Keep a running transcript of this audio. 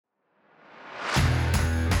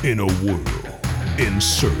In a world in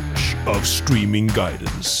search of streaming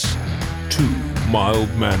guidance, two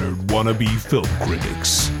mild-mannered wannabe film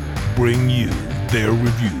critics bring you their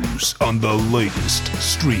reviews on the latest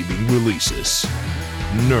streaming releases.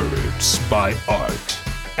 Nerds by art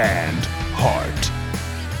and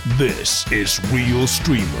heart. This is Real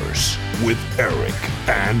Streamers with Eric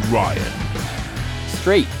and Ryan.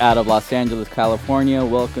 Straight out of Los Angeles, California,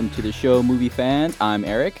 welcome to the show, movie fans. I'm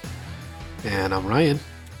Eric. And I'm Ryan.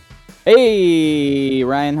 Hey,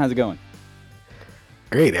 Ryan, how's it going?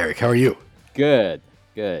 Great, Eric. How are you? Good.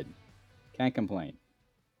 Can't complain.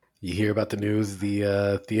 You hear about the news?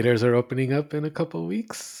 The theaters are opening up in a couple of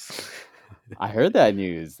weeks. I heard that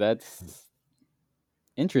news. That's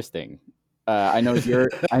interesting. I know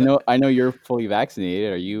you're fully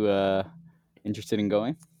vaccinated. Are you interested in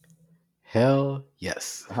going? Hell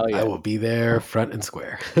yes. Hell yeah. I will be there front and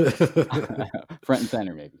square. Front and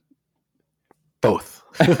center, maybe. Both.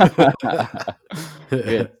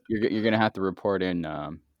 Good. You're gonna have to report in as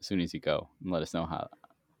soon as you go and let us know how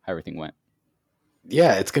everything went.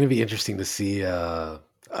 Yeah, it's going to be interesting to see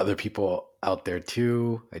other people out there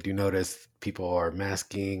too. I do notice people are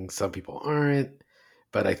masking, some people aren't,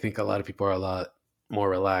 but I think a lot of people are a lot more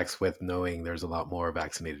relaxed with knowing there's a lot more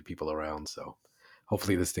vaccinated people around. So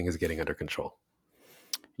hopefully this thing is getting under control.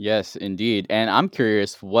 Yes, indeed. And I'm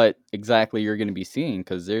curious what exactly you're going to be seeing,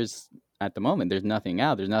 because at the moment, there's nothing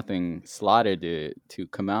out. There's nothing slotted to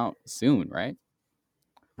come out soon, right?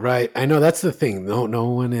 Right. I know that's the thing. No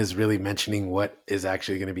one is really mentioning what is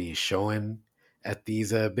actually going to be showing at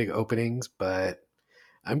these big openings, but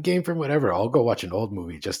I'm game for whatever. I'll go watch an old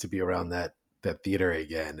movie just to be around that theater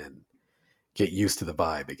again and get used to the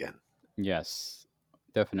vibe again. Yes,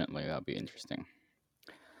 definitely. That'll be interesting.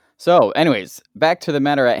 So, anyways, back to the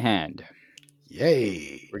matter at hand.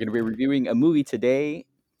 Yay. We're going to be reviewing a movie today.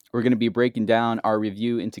 We're going to be breaking down our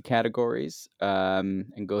review into categories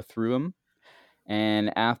and go through them.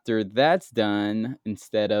 And after that's done,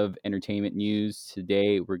 instead of entertainment news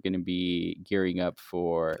today, we're going to be gearing up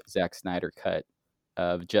for Zack Snyder cut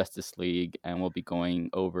of Justice League, and we'll be going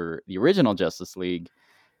over the original Justice League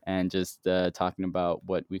and just talking about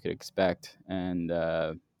what we could expect and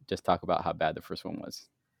just talk about how bad the first one was.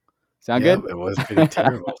 Sound good? It was pretty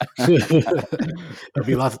terrible. There'll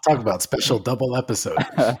be lots to talk about. Special double episode.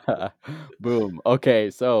 Boom. Okay,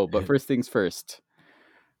 but first things first.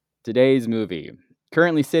 Today's movie,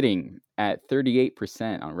 currently sitting at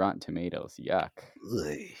 38% on Rotten Tomatoes. Yuck.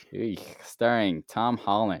 Eek. Starring Tom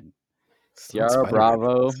Holland, Ciara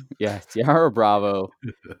Bravo. Yeah, Ciara Bravo.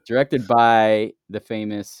 Directed by the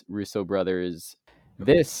famous Russo brothers.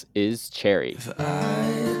 This is Cherry. If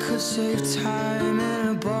I could save time in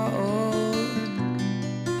a bottle,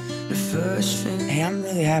 the first thing. Hey, I'm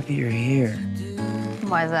really happy you're here.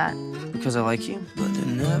 Why is that? Because I like you. But there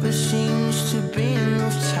never seems to be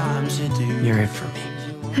enough time to do. You're it for me.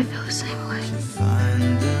 I feel the same way.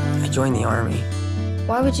 Find them. I joined the army.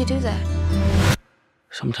 Why would you do that?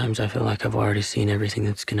 Sometimes I feel like I've already seen everything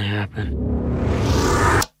that's gonna happen.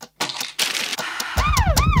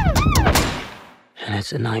 And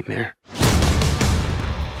it's a nightmare.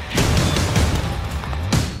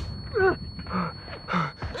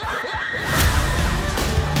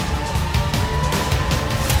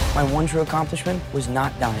 My one true accomplishment was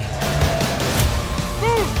not dying.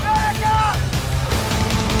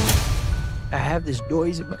 I have this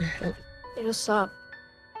noise in my head. It'll stop.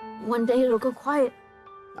 One day it'll go quiet.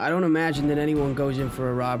 I don't imagine that anyone goes in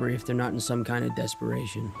for a robbery if they're not in some kind of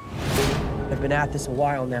desperation. I've been at this a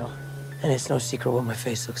while now, and it's no secret what my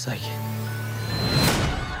face looks like.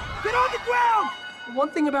 Get on the ground! The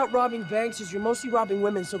one thing about robbing banks is you're mostly robbing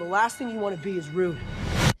women, so the last thing you want to be is rude.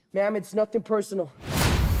 Ma'am, it's nothing personal.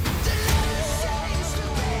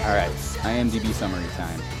 All right, IMDb summary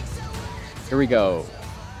time. Here we go.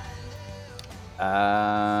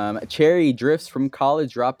 Cherry drifts from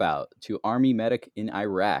college dropout to army medic in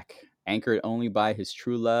Iraq, anchored only by his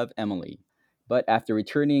true love, Emily. But after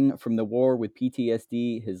returning from the war with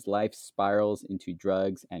PTSD, his life spirals into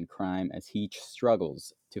drugs and crime as he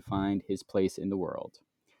struggles to find his place in the world.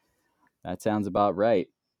 That sounds about right.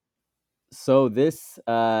 So this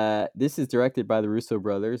is directed by the Russo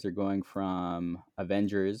brothers. They're going from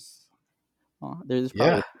Avengers. Well, there's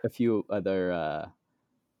probably a few other.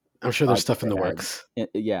 I'm sure there's stuff in the works.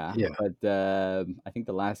 Yeah. But I think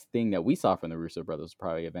the last thing that we saw from the Russo brothers was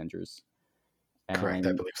probably Avengers. Correct,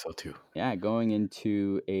 I believe so too. Yeah, going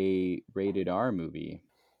into a rated R movie.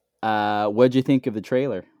 What'd you think of the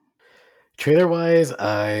trailer? Trailer-wise,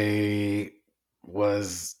 I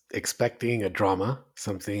was expecting a drama,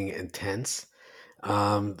 something intense.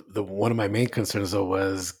 The one of my main concerns though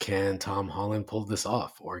was, can Tom Holland pull this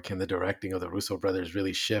off, or can the directing of the Russo brothers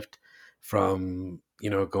really shift from,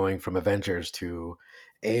 going from Avengers to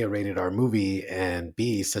a rated R movie, and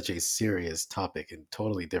B, such a serious topic and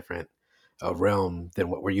totally different realm than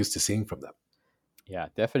what we're used to seeing from them. Yeah,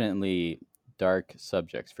 definitely dark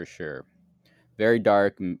subjects for sure. Very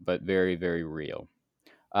dark, but very, very real.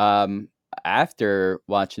 Um, After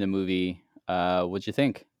watching the movie, what'd you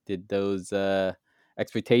think? Did those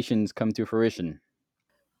expectations come to fruition?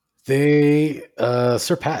 They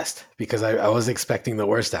surpassed, because I was expecting the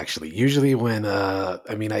worst actually. Usually when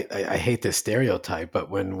I mean I hate this stereotype, but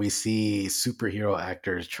when we see superhero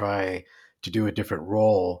actors try to do a different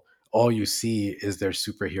role, all you see is their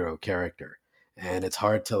superhero character. And it's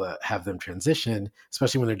hard to have them transition,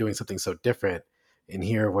 especially when they're doing something so different. In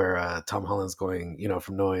here, where Tom Holland's going,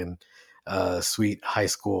 from knowing sweet high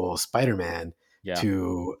school Spider-Man Yeah,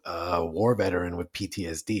 to a war veteran with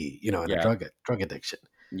PTSD, and a yeah, drug addiction.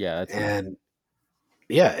 yeah. That's And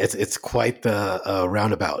yeah, it's quite the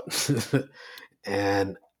roundabout.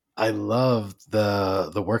 And I loved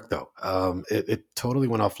the work though. It totally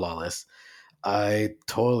went off flawless. I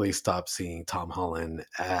totally stopped seeing Tom Holland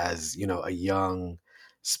as, a young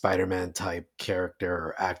Spider-Man type character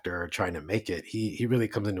or actor trying to make it. He really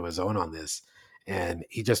comes into his own on this, and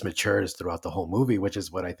he just matures throughout the whole movie, which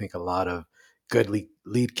is what I think a lot of good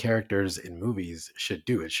lead characters in movies should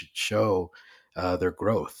do. It should show their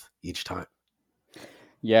growth each time.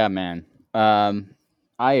 yeah, man. Um,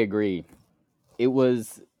 I agree. It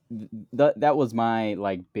was that was my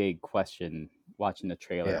like big question watching the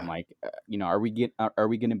trailer. I'm Yeah, like, are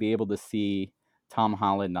we going to be able to see Tom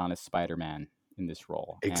Holland on as Spider-Man in this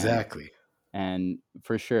role? exactly. And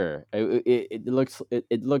for sure, it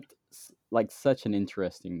looked like such an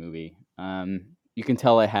interesting movie. You can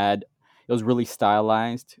tell it was really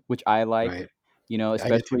stylized, which I like. Right. I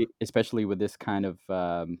did too. Especially with this kind of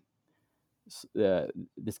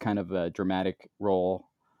dramatic role.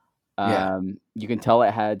 Yeah. You can tell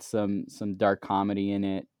it had some dark comedy in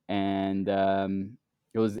it, and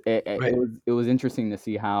Right. it was interesting to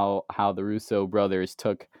see how the Russo brothers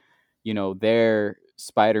took their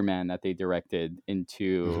Spider-Man that they directed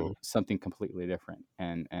into Hmm. something completely different.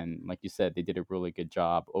 And like you said, they did a really good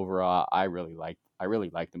job. Overall, I really liked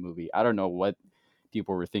the movie. I don't know what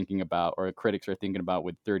people were thinking about or critics are thinking about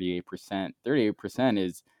with 38%. 38%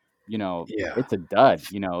 is, Yeah. it's a dud,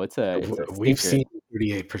 it's a We've stinker. seen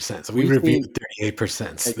 38%. So we We've reviewed seen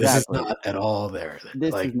 38%. This is exactly. not at all there. This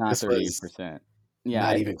is Like, not this was 38%. Yeah,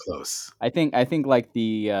 not even close. I think like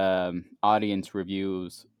the audience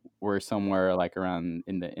reviews were somewhere like around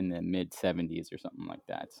in the mid 70s or something like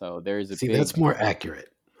that. So there's a See, big that's more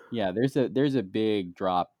accurate. yeah, there's a big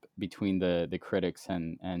drop between the critics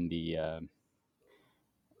and the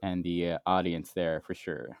audience there for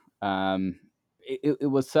sure. It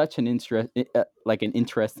was such an like an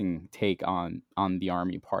interesting take on the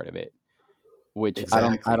army part of it, which I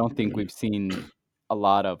Exactly. don't think we've seen a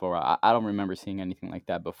lot of, or I don't remember seeing anything like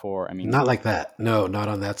that before. I mean, Not like that. No, not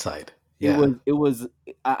on that side. Yeah. it was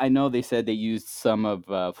I know they said they used some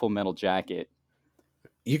of Full Metal Jacket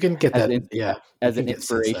You can get as that. Yeah. You as can an get sense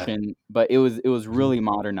that. inspiration, but it was Mhm. really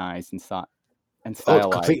modernized and Oh,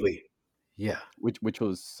 stylized, completely. Yeah. which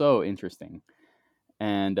was so interesting.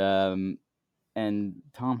 And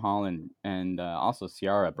Tom Holland and also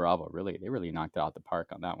Ciara Bravo they really knocked it out the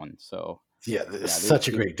park on that one. So Yeah. It's yeah, such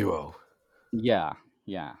a great duo. yeah,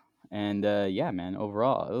 yeah, and yeah, man.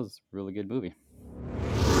 Overall, it was a really good movie.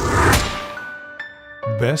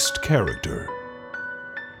 Best character.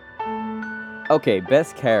 Okay,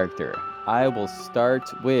 best character. I will start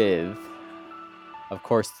with, of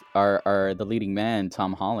course, our the leading man,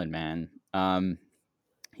 Tom Holland. Man,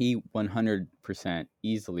 he 100%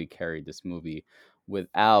 easily carried this movie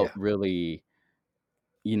without Yeah. really,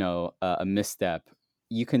 a misstep.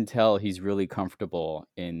 You can tell he's really comfortable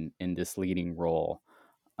in this leading role.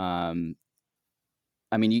 Um,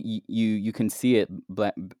 I mean, you can see it,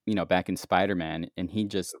 back in Spider-Man, and he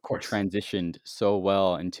just Of course. transitioned so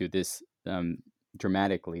well into this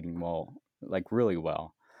dramatic leading role, like really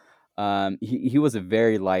well. He was a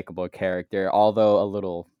very likable character, although a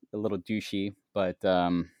little douchey, but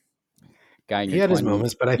guy in He your had his twenties,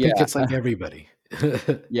 moments, but I think yeah, it's like everybody.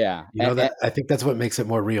 yeah, That I think that's what makes it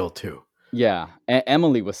more real too. yeah.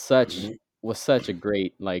 Emily Mhm. was such a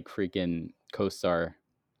great like freaking co-star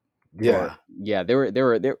for Yeah, yeah, they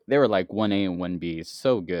were like 1A and 1B,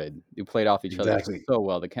 so good. They played off each other exactly. so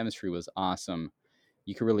well. The chemistry was awesome.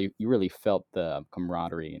 You really felt the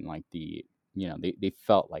camaraderie and like they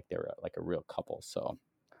felt like they were like a real couple. So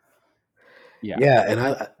Yeah.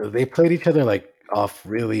 Yeah, and they played each other like off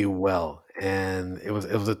really well, and it was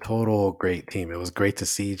a total great team. It was great to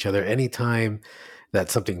see each other. Anytime that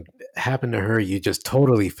something happened to her, you just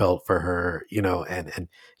totally felt for her, and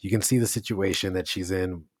you can see the situation that she's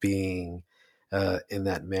in, being in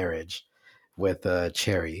that marriage with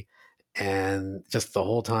Cherry, and just the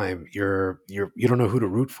whole time you don't know who to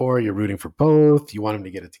root for. You're rooting for both. You want them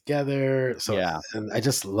to get it together. So, Yeah. and I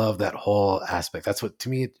just love that whole aspect. That's what, to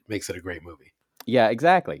me, it makes it a great movie. Yeah,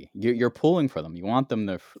 exactly. You're pulling for them. You want them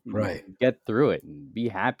to Right. get through it and be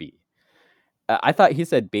happy. I thought he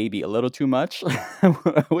said baby a little too much,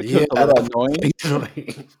 which was Yeah. a little annoying.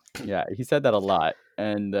 Annoying. Yeah, he said that a lot,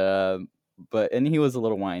 and he was a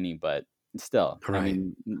little whiny, but still, I Right.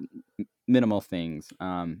 mean, minimal things.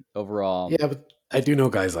 Overall, Yeah, but I do know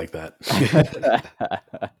guys like that.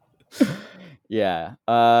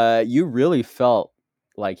 yeah. You really felt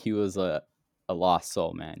like he was a lost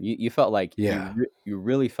soul, man. You felt like Yeah. you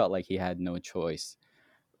really felt like he had no choice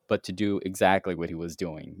but to do exactly what he was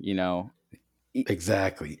doing.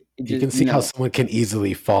 Exactly. It You just, can see how someone can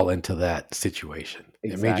easily fall into that situation.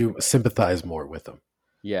 It made you exactly. sympathize more with them.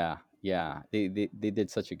 Yeah. They did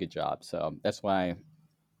such a good job, so that's why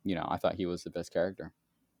I thought he was the best character.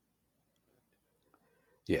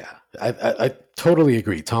 Yeah, I totally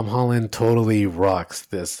agree. Tom Holland totally rocks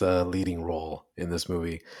this leading role in this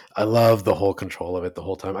movie. I love the whole control of it the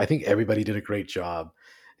whole time. I think everybody did a great job.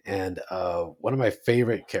 And one of my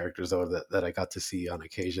favorite characters, though, that I got to see on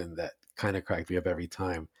occasion that kind of cracked me up every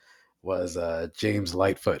time was James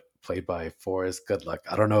Lightfoot, played by Forrest Goodluck.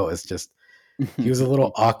 I don't know. It's just, he was a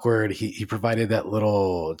little awkward. He provided that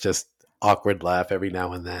little just awkward laugh every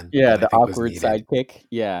now and then Yeah, that I the think was awkward needed. sidekick.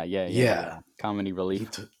 Yeah. Yeah, Comedy he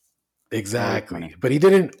relief. t- Always funny. exactly. But he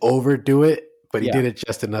didn't overdo it, but he Yeah. did it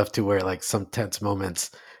just enough to where like some tense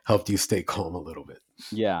moments helped you stay calm a little bit.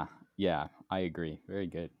 Yeah. I agree. Very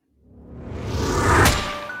good.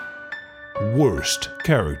 Worst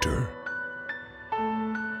character.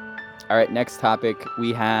 All right, next topic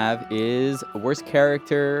we have is worst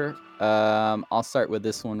character. I'll start with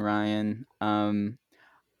this one, Ryan.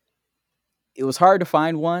 It was hard to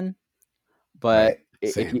find one, but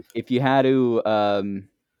Right. Same. if you had to,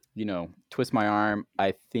 twist my arm,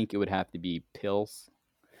 I think it would have to be Pills.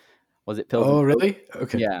 Was it Pills and Oh, Coke? really?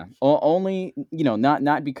 Okay. Yeah. Only,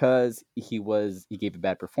 not because he gave a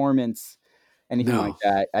bad performance, anything like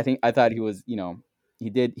No. that. I thought he was, he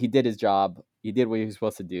did his job. He did what he was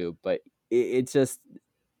supposed to do, but it's just,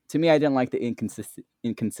 to me, I didn't like the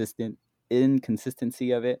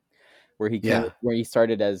inconsistency of it, Yeah. where he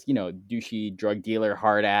started as, douchey drug dealer,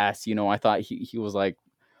 hard ass. I thought he was like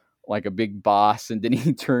a big boss, and then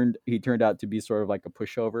he turned out to be sort of like a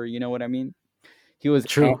pushover. You know what I mean? He was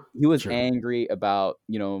True. True. angry about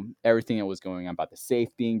everything that was going on, about the safe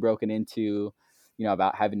being broken into,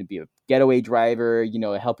 about having to be a getaway driver,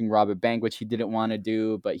 helping rob a bank, which he didn't want to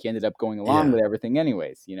do, but he ended up going along Yeah. with everything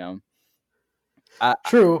anyways. I,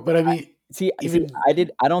 True, but I mean, see, even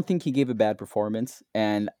I don't think he gave a bad performance,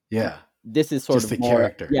 and yeah, this is sort just of the more.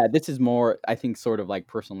 character. Yeah, this is more. I think sort of like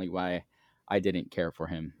personally why I didn't care for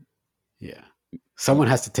him. Yeah. Someone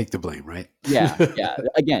has to take the blame, right? Yeah.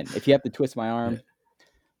 Again, if you have to twist my arm,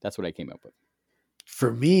 that's what I came up with.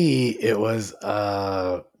 For me, it was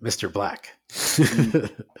Mr. Black.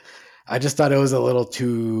 I just thought it was a little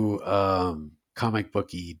too comic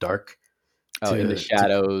booky dark. Oh, in the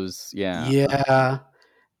shadows. Yeah. Yeah.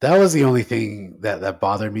 That was the only thing that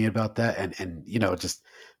bothered me about that. And just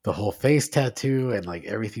the whole face tattoo and like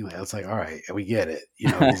everything. I was like, all right, we get it.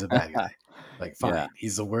 He's a bad guy. Like, fine. Yeah.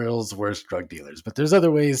 He's the world's worst drug dealers. But there's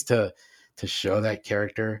other ways to show that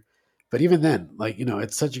character. But even then, like,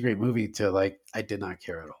 it's such a great movie to like, I did not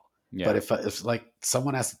care at all. Yeah. But if like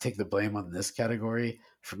someone has to take the blame on this category,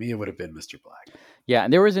 for me, it would have been Mr. Black. Yeah,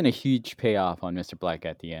 and there wasn't a huge payoff on Mr. Black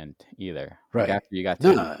at the end either. Right. Like after you got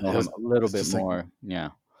to know it him was a little bit just like, more. Yeah.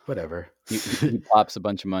 whatever. He pops a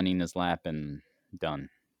bunch of money in his lap and done.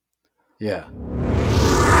 Yeah.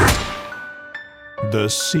 The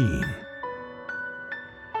scene.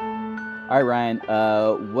 All right, Ryan.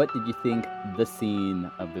 What did you think the scene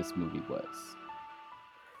of this movie was?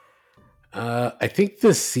 I think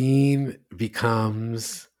the scene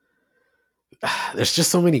becomes. There's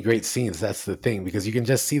just so many great scenes. That's the thing, because you can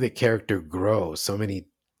just see the character grow so many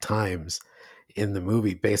times in the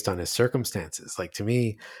movie based on his circumstances. Like, to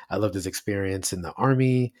me, I loved his experience in the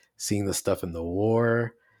army, seeing the stuff in the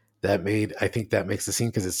war. I think that makes the scene,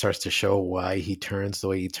 because it starts to show why he turns the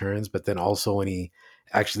way he turns. But then also when he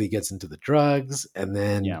actually gets into the drugs, and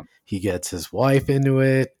then he gets his wife into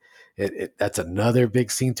it. That's another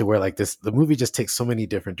big scene to where like the movie just takes so many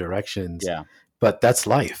different directions but that's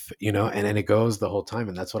life, and it goes the whole time,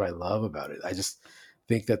 and that's what I love about it. I just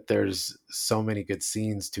think that there's so many good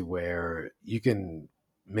scenes to where you can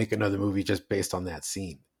make another movie just based on that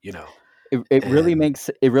scene. It really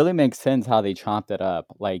And makes sense how they chopped it up,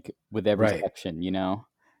 like with every right. section, you know.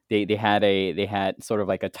 They had sort of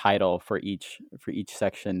like a title for each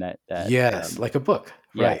section that Yes, like a book.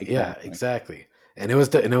 yeah, Right. Yeah, exactly. exactly. And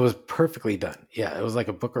it was perfectly done. Yeah, it was like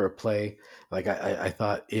a book or a play. Like I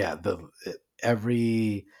thought, yeah,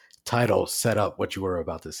 every title set up what you were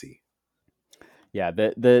about to see. Yeah,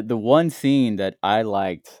 the one scene that I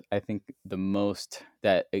liked, I think the most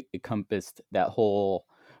that encompassed that whole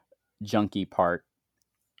junkie part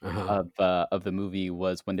Uh-huh. of the movie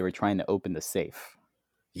was when they were trying to open the safe.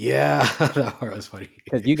 Yeah, that part was funny.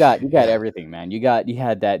 Because you got Yeah, everything, man. You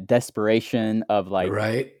had that desperation of like,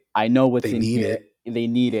 right? I know what's They in need here. it. They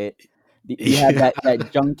need it. You have Yeah.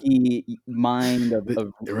 that junkie mind of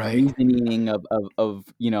Right. reasoning of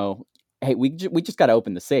hey, we just got to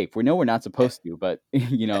open the safe. We know we're not supposed to, but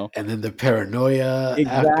And then the paranoia after,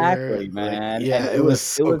 exactly, like, man. And yeah, it it was was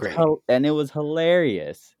it so was great. and it was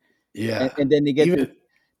hilarious. Yeah. And then Even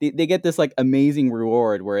they get this like amazing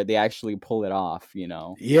reward where they actually pull it off.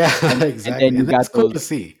 yeah, And then exactly. you And got that's cool those to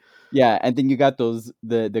see. yeah, and then you got those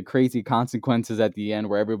the crazy consequences at the end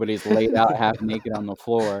where everybody's laid out half naked on the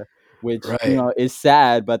floor, which, Right. is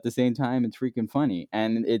sad, but at the same time, it's freaking funny.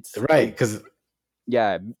 And Right. Because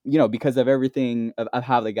yeah, because of everything of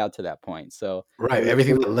how they got to that point. So right, it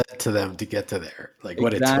everything was that led to them to get to there, like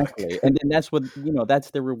what it took. exactly. And then that's what,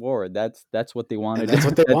 that's the reward. That's what they And wanted. that's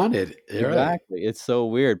what they That's wanted. You're right. exactly. It's so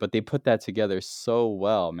weird, but they put that together so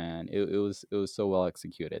well, man. It was so well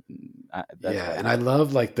executed. And that's Yeah, why I and I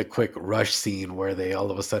love like the quick rush scene where they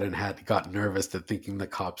all of a sudden had got nervous to thinking the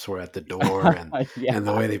cops were at the door, and yeah, and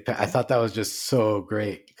the way I thought that was just so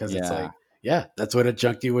great because it's yeah. like, yeah, that's what a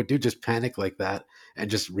junkie would do, just panic like that and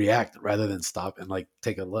just react rather than stop and like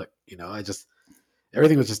take a look. I just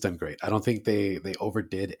everything was just done great. I don't think they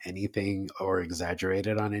overdid anything or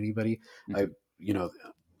exaggerated on anybody. I Mhm. you know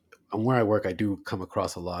on where I work, I do come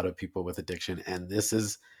across a lot of people with addiction, and this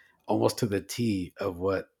is almost to the T of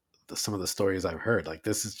what some of the stories I've heard. Like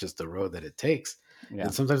this is just the road that it takes, Yeah.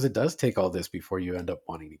 and sometimes it does take all this before you end up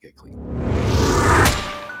wanting to get clean.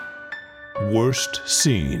 Worst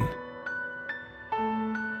scene.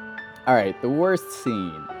 All right, the worst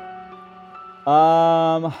scene.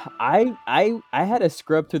 I had to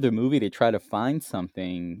scrub through the movie to try to find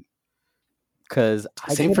something because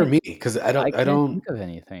Same for me because I I can't don't think of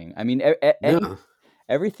anything. I mean, no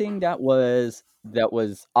everything that was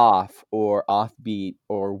off or offbeat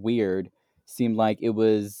or weird seemed like it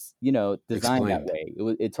was, designed that explained.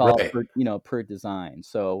 way. It's all Right. per design.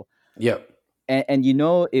 So Yep. and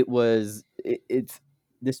it's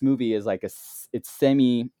this movie is like it's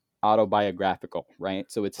semi autobiographical,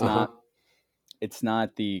 right? So Uh huh. it's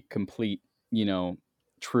not the complete, you know,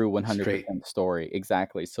 true Straight. 100% story.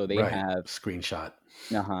 Exactly. So they Right. have, Screenshot.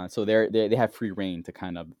 so they have free reign to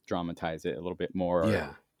kind of dramatize it a little bit more or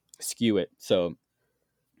Yeah. skew it. So,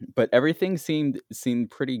 but everything seemed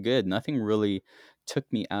pretty good. Nothing really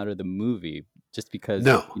took me out of the movie just because,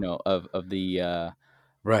 No.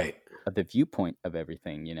 Right. of the viewpoint of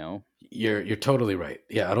everything. You're totally right.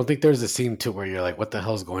 Yeah, I don't think there's a scene to where you're like, "What the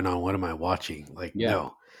hell's going on? What am I watching?" Like, Yeah.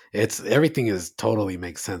 no, it's everything is totally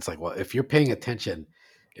makes sense. Like, well, if you're paying attention,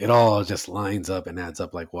 it all just lines up and adds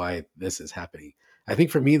up. Like, why this is happening. I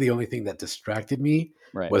think for me, the only thing that distracted me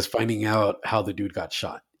Right. was finding out how the dude got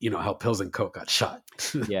shot. How Pills and Coke got shot.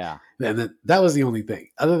 Yeah. And then that was the only thing.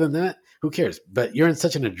 Other than that, who cares? But you're in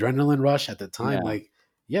such an adrenaline rush at the time. Yeah. Like,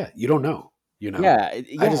 yeah, you don't know. Yeah. I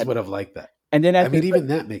Yeah. just would have liked that. And then I mean, even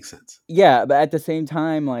that makes sense. yeah, but at the same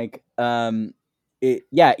time, like,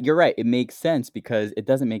 yeah, you're right. It makes sense because it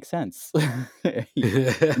doesn't make sense. I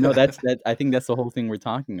think that's the whole thing we're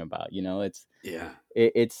talking about. Yeah.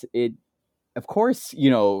 It. Of course,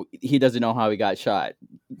 he doesn't know how he got shot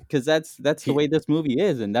because that's the way He this movie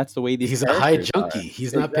is, and that's the way these he's a high characters are. junkie.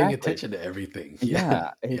 He's not paying Exactly. attention to everything.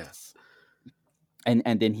 Yeah. Yeah, Yeah. it's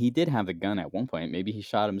and then he did have a gun at one point. Maybe he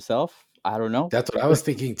shot himself. I don't know. That's what I was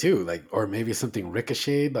thinking too. Like, or maybe something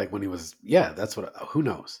ricocheted, like when he was, yeah, that's what, who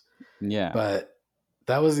knows? Yeah. But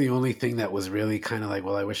that was the only thing that was really kind of like,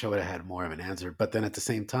 well, I wish I would have had more of an answer. But then at the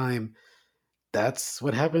same time, that's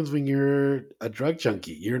what happens when you're a drug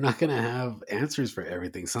junkie. You're not going to have answers for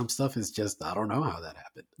everything. Some stuff is just, I don't know how that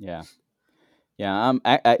happened. Yeah. Yeah.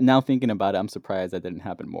 Now thinking about it, I'm surprised that didn't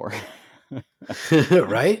happen more.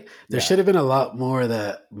 Right? There Yeah. should have been a lot more of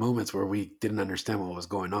that moments where we didn't understand what was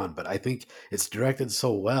going on. But I think it's directed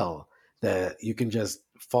so well that you can just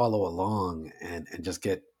follow along and just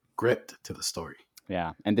get gripped to the story.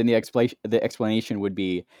 Yeah, and then the explanation would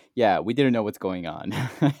be, yeah, we didn't know what's going on,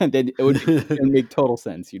 and then it would make total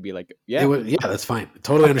sense. You'd be like, It yeah, would, yeah, that's fine.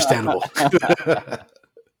 Totally understandable.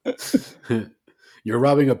 You're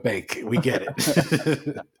robbing a bank. We get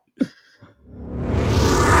it.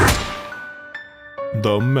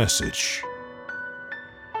 The Message.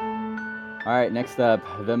 all right. Next up,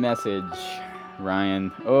 The Message.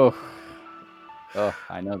 Ryan. Oh,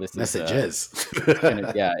 I know this is Messages.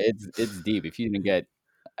 yeah, it's deep. If you didn't get,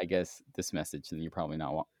 I guess, this message, then you're probably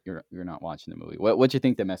not you're not watching the movie. What you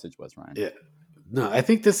think the message was, Ryan? Yeah. No, I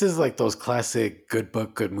think this is like those classic good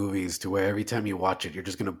book, good movies to where every time you watch it, you're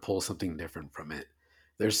just going to pull something different from it.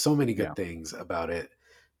 There's so many Yeah. good things about it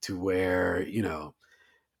to where,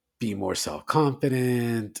 be more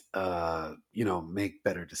self-confident, make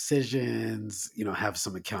better decisions, have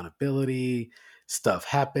some accountability. Stuff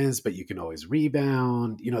happens, but you can always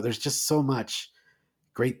rebound. There's just so much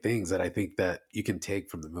great things that I think that you can take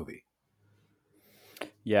from the movie.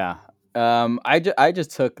 Yeah. I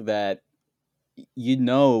just took that, you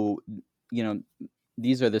know,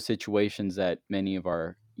 these are the situations that many of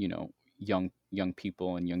our, young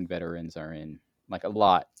people and young veterans are in, like a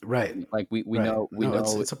lot. Right. Like we Right. know we No,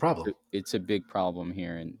 know it's a problem. it's a big problem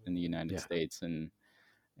here in the United Yeah. States, and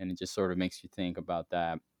it just sort of makes you think about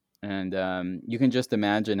that. And you can just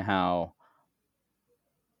imagine how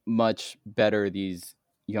much better these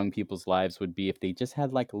young people's lives would be if they just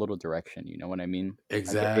had like a little direction. You know what I mean? Like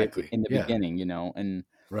Exactly. in the Yeah. beginning,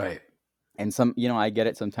 Right. and some, I get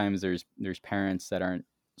it. Sometimes there's parents that aren't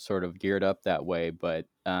sort of geared up that way, but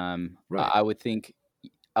Right. I would think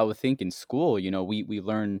in school, we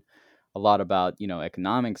learn a lot about,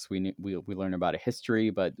 economics. We learn about a history,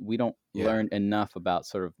 but we don't Yeah. learn enough about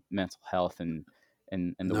sort of mental health and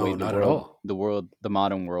the way No, not at all. the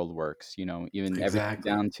modern world works. Even everything Exactly.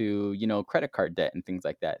 down to credit card debt and things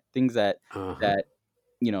like that. Things Uh-huh. that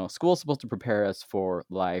school's supposed to prepare us for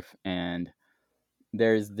life, and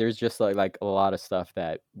there's just like a lot of stuff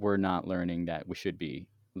that we're not learning that we should be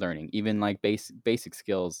learning, even like basic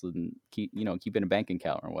skills, and keeping a bank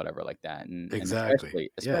account or whatever like that, and Exactly.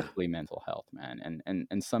 Yeah. especially mental health, man,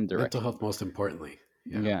 and some Mental direction. health, most importantly.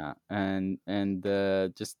 Yeah. Yeah, and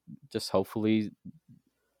just hopefully,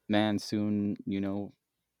 man, soon, Gets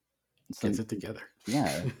some it together.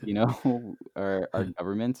 yeah, our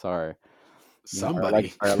governments, our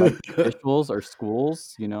Somebody. our elected officials, our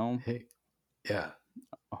schools, Hey, yeah.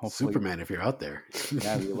 hopefully, Superman, if you're out there.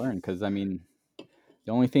 yeah, we learn, because I mean,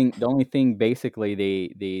 the only thing basically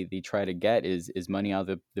they try to get is money out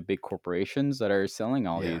of the big corporations that are selling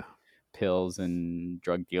all these Yeah. pills and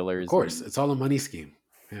drug Of dealers, course. and It's all a money scheme.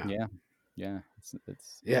 Yeah. yeah, yeah,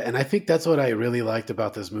 it's Yeah, and I think that's what I really liked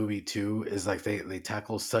about this movie too, is like they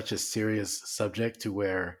tackle such a serious subject to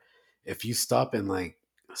where if you stop and like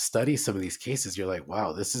study some of these cases, you're like,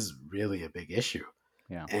 wow, this is really a big issue.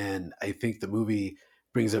 yeah, And I think the movie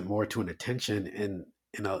brings it more to an attention in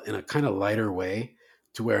a kind of lighter way,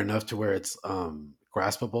 to where enough to where it's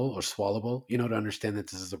graspable or swallowable, to understand that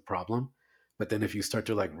this is a problem. But then if you start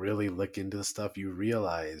to like really look into the stuff, you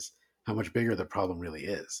realize how much bigger the problem really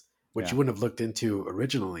is, which yeah, you wouldn't have looked into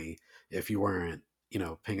originally if you weren't,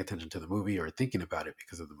 paying attention to the movie or thinking about it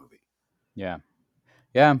because of the movie. yeah,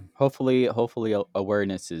 yeah. Hopefully,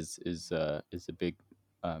 awareness is a big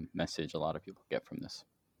message a lot of people get from this.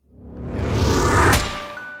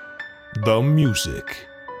 The music.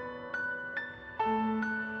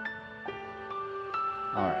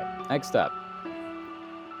 All right, next up,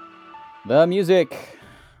 the music.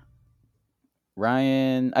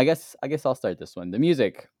 Ryan, I guess I'll start this one. The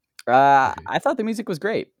music. Okay. I thought the music was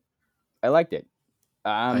great. I liked it.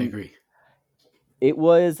 I Um, agree. it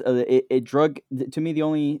was it drug to me. The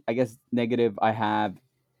only, I guess, negative I have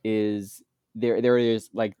is there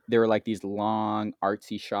were like these long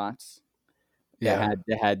artsy shots Yeah.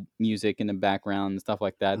 that had music in the background and stuff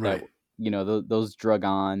like that, Right. those drug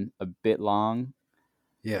on a bit long.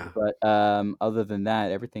 Yeah. But other than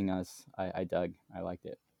that, everything else I dug. I liked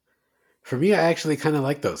it. For me, I actually kind of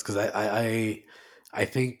like those because I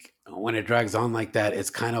think when it drags on like that,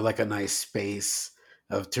 it's kind of like a nice space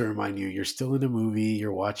of to remind you you're still in a movie,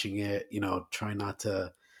 you're watching it. Try not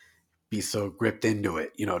to be so gripped into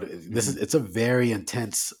it. This is Mhm. it's a very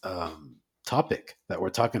intense topic that we're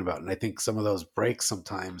talking about, and I think some of those breaks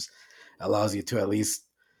sometimes allows you to at least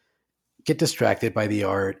get distracted by the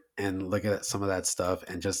art and look at some of that stuff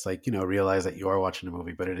and just like realize that you are watching a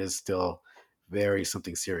movie, but it is still very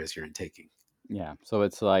something serious you're intaking. Yeah, so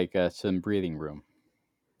it's like some breathing room.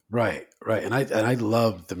 Right, right. And I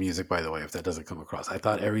love the music, by the way, if that doesn't come across. I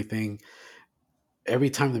thought every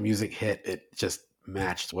time the music hit, it just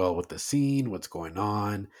matched well with the scene, what's going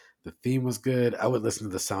on, The theme was good. I would listen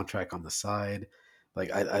to the soundtrack on the side.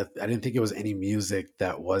 Like I didn't think it was any music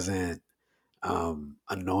that wasn't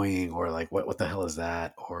annoying or like what the hell is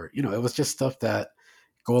that, or it was just stuff that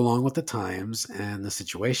go along with the times and the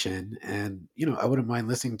situation, and I wouldn't mind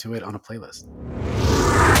listening to it on a playlist.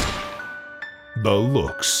 The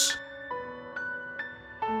looks.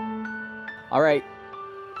 All right.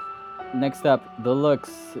 Next up, the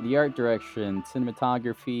looks, the art direction,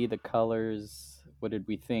 cinematography, the colors. What did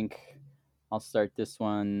we think? I'll start this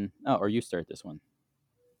one. Oh, or you start this one.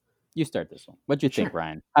 You start this one. What'd you think, Sure.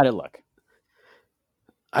 Ryan? How'd it look?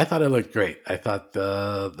 I thought it looked great. I thought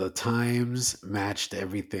the times matched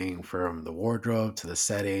everything from the wardrobe to the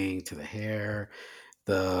setting to the hair.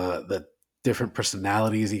 The different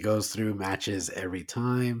personalities he goes through matches every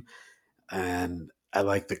time. And I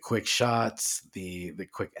like the quick shots, the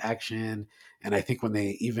quick action. And I think when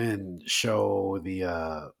they even show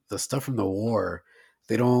the stuff from the war,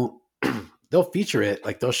 they don't they'll feature it,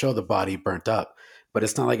 like they'll show the body burnt up, but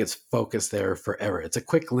it's not like it's focused there forever. It's a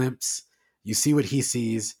quick glimpse. You see what he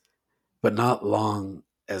sees, but not long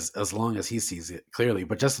as long as he sees it clearly,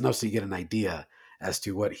 but just enough so you get an idea as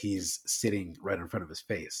to what he's sitting right in front of his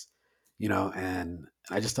face, and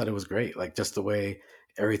I just thought it was great. Like just the way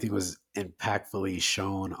everything was impactfully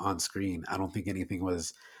shown on screen. I don't think anything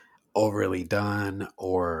was overly done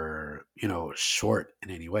or, short in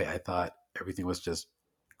any way. I thought everything was just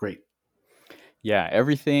great. Yeah,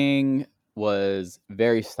 everything was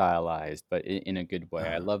very stylized, but in a good way.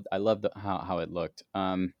 I loved how it looked.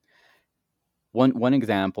 One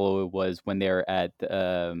example was when they were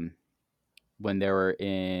when they were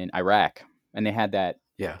in Iraq, and they had that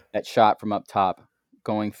shot from up top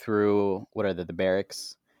going through what are the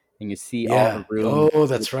barracks, and you see all the rooms. Oh,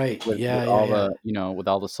 that's right. With all the with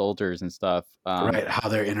all the soldiers and stuff. Right, how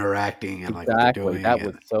they're interacting and exactly. like what they're doing. That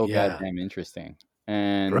was so goddamn interesting.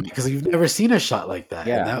 And right, because you've never seen a shot like that.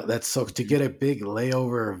 Yeah. And that's so to get a big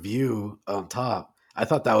layover view on top. I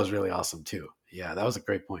thought that was really awesome too. Yeah, that was a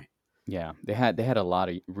great point. Yeah, they had a lot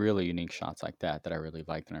of really unique shots like that I really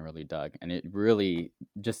liked and I really dug, and it really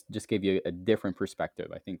just gave you a different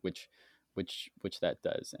perspective, I think, which that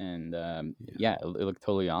does. And it looked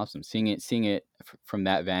totally awesome seeing it from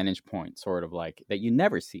that vantage point, sort of like that. You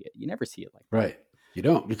never see it like that. Right. You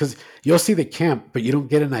don't, because you'll see the camp, but you don't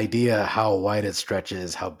get an idea how wide it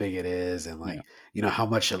stretches, how big it is, and like how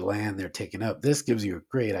much of land they're taking up. This gives you a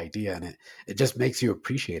great idea, and it just makes you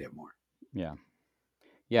appreciate it more.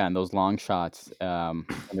 Yeah, and those long shots when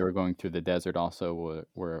they were going through the desert also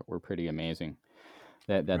were pretty amazing.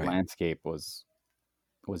 That Right. landscape was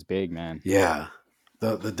big, man. Yeah.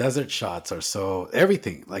 The desert shots are so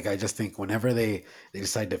everything. Like I just think whenever they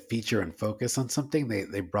decide to feature and focus on something,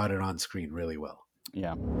 they brought it on screen really well.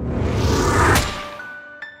 Yeah.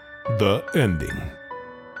 The ending.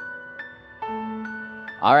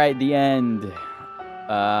 All right, the end.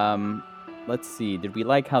 Let's see. Did we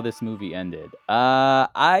like how this movie ended?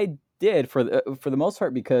 I did for the most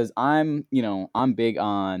part, because I'm big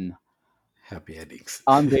on happy endings.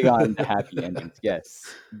 I'm big on happy endings. Yes,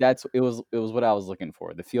 it was what I was looking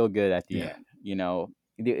for. The feel good at the end.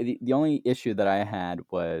 The only issue that I had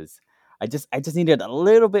was I just needed a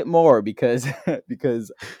little bit more because I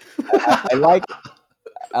liked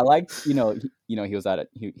he was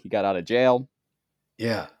he got out of jail.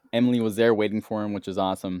 Yeah. Emily was there waiting for him, which is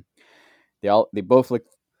awesome. They both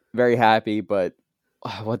looked very happy, but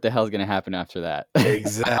what the hell is going to happen after that?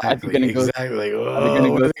 Exactly. Exactly. Are they going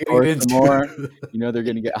to go for some more? They're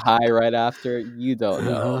going to get high right after. You don't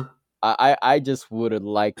know. I just would have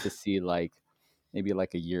liked to see maybe a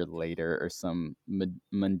year later or some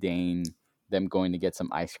mundane them going to get some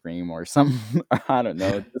ice cream or some I don't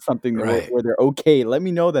know, something right. where they're okay. Let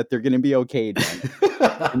me know that they're going to be okay then.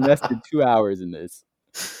 Invested 2 hours in this.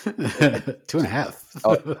 2.5.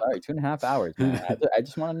 Oh, sorry, 2.5 hours, man. I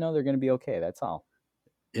just want to know they're going to be okay. That's all.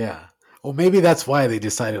 Yeah. Well, maybe that's why they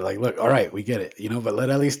decided, like, look, all right, we get it, but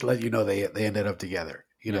at least let you know they ended up together,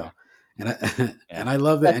 know. And I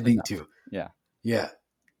love the That's ending enough. too. Yeah. Yeah.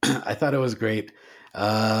 I thought it was great.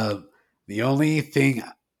 The only thing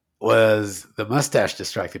was the mustache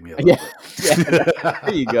distracted me a little bit.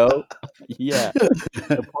 There you go. Yeah.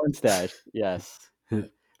 The porn stash. Yes.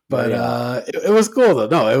 But it was cool though.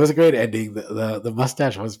 No, it was a great ending. The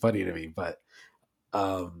mustache was funny to me, but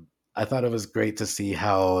I thought it was great to see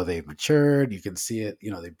how they matured. You can see it.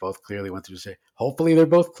 They both clearly went through. Hopefully, they're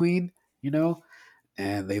both clean.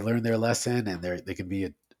 And they learn their lesson, and they can be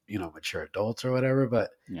mature adults or whatever.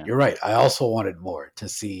 But you're right. I also wanted more to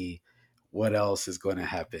see what else is going to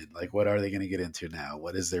happen. Like, what are they going to get into now?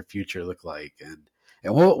 What does their future look like? And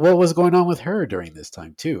what was going on with her during this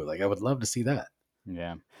time too? Like, I would love to see that.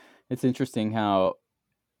 Yeah. It's interesting how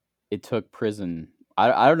it took prison.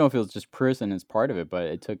 I don't know if it was just prison as part of it, but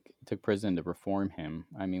it took prison to reform him.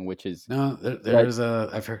 I mean, which is No, what there's a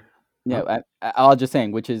I've heard. yeah. Huh? I was just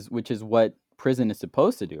saying, which is what prison is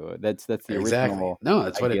supposed to do. That's the Exactly. original No,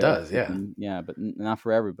 that's what it idea of does. Yeah. prison. Yeah, but not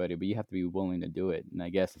for everybody. But you have to be willing to do it. And I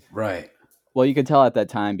guess, Right. well, you could tell at that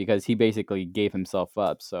time because he basically gave himself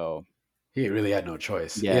up. So He really had no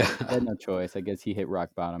choice. yeah, Yeah. he had no choice. I guess he hit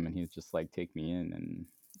rock bottom, and he was just like, "Take me in." And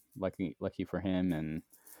lucky for him, and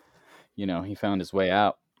he found his way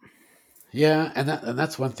out. Yeah, and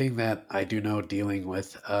that's one thing that I do know dealing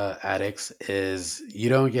with addicts is you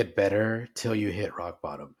don't get better till you hit rock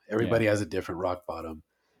bottom. Yeah. Everybody has a different rock bottom,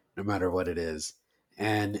 no matter what it is.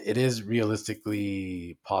 And it is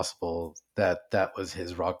realistically possible that that was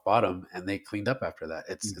his rock bottom and they cleaned up after that.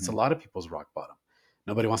 It's a Hmm. lot of people's rock bottom.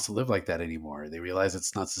 Nobody wants to live like that anymore. They realize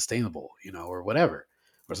it's not sustainable, or whatever.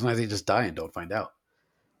 Or sometimes they just die and don't find out.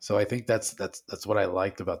 So I think that's what I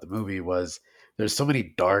liked about the movie was there's so many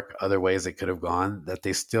dark other ways it could have gone that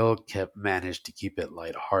they still kept managed to keep it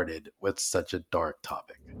lighthearted with such a dark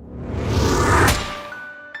topic.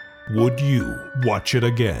 Would you watch it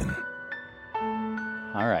again?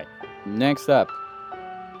 All right. Next up,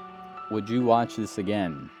 would you watch this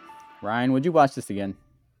again? Ryan, would you watch this again?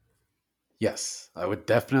 Yes, I would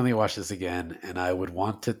definitely watch this again, and I would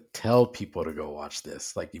want to tell people to go watch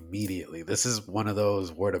this like immediately. This is one of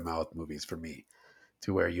those word of mouth movies for me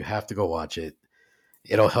to where you have to go watch it.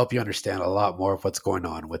 It'll help you understand a lot more of what's going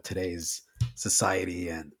on with today's society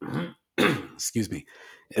and excuse me.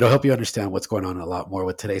 It'll help you understand what's going on a lot more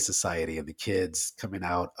with today's society and the kids coming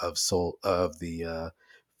out of the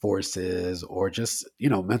forces or just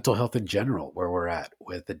mental health in general, where we're at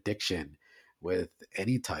with addiction, with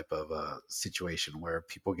any type of situation where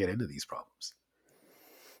people get into these problems.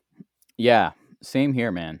 Yeah, same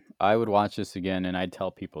here, man. I would watch this again, and I'd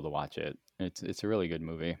tell people to watch it. It's a really good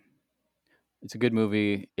movie. It's a good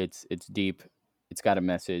movie. It's deep. It's got a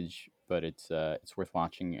message, but it's worth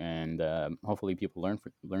watching, and hopefully people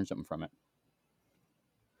learn something from it.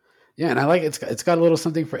 Yeah, and I like it's got a little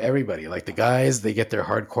something for everybody. Like the guys, they get their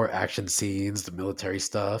hardcore action scenes, the military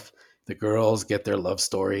stuff. The girls get their love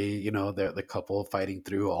story, the couple fighting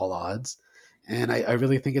through all odds. And I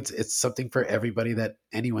really think it's something for everybody that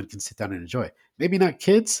anyone can sit down and enjoy. Maybe not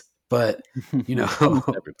kids, but Almost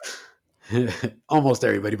everybody. almost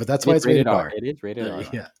everybody. But that's why It's it's rated rated R. R. It is rated R.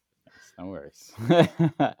 Yeah. Yes, no worries.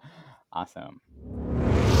 Awesome.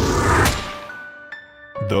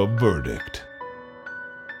 The verdict.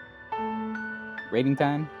 Rating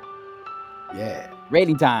time. Yeah.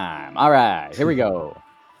 Rating time. All right, here we go.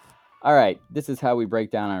 All right, this is how we break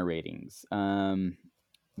down our ratings.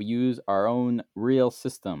 We use our own reel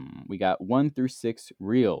system. We got 1 through 6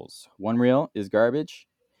 reels. 1 reel is garbage.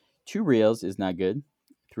 2 reels is not good.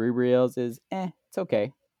 3 reels is it's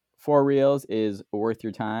okay. 4 reels is worth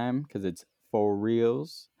your time because it's 4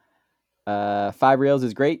 reels. 5 reels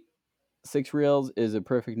is great. 6 reels is a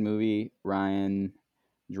perfect movie. Ryan,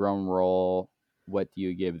 drum roll. What do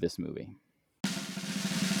you give this movie?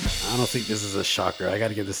 I don't think this is a shocker. I got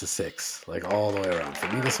to give this a 6, like all the way around. For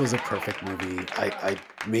me, this was a perfect movie. I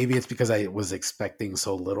maybe it's because I was expecting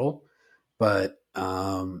so little, but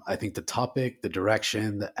I think the topic, the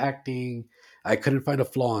direction, the acting, I couldn't find a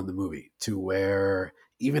flaw in the movie to where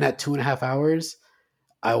even at 2.5 hours,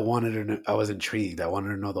 I wanted to know, I was intrigued. I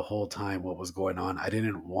wanted to know the whole time what was going on. I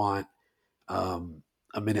didn't want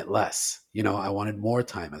a minute less. I wanted more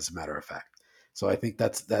time, as a matter of fact. So I think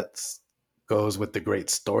that's goes with the great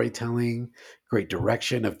storytelling, great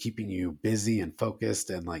direction of keeping you busy and focused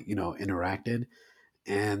and interacted,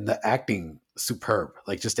 and the acting superb.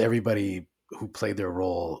 Like just everybody who played their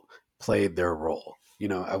role played their role.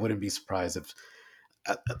 I wouldn't be surprised if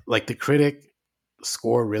like the critic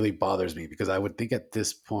score really bothers me because I would think at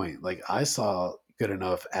this point, like I saw good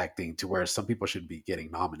enough acting to where some people should be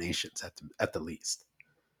getting nominations at the least.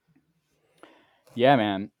 Yeah,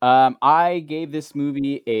 man. I gave this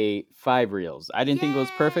movie a 5 reels. I didn't think it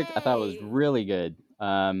was perfect. I thought it was really good.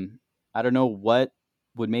 I don't know what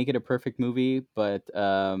would make it a perfect movie, but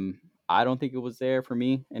I don't think it was there for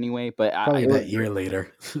me anyway. But Probably it was that year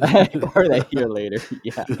later. or that year later.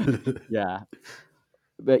 Yeah, yeah.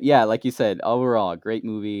 But yeah, like you said, overall, great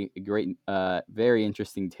movie, a great, very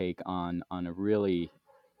interesting take on a really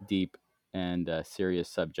deep and serious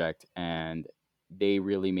subject, and they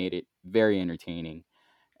really made it very entertaining.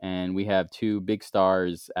 And we have 2 big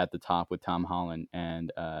stars at the top with Tom Holland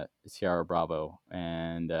and Ciara Bravo,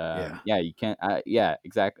 and Yeah. yeah, you can't, yeah,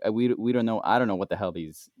 exactly. We don't know. I don't know what the hell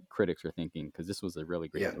these critics are thinking because this was a really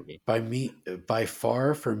great Yeah. movie. By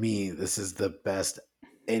far for me, this is the best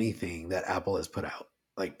anything that Apple has put out.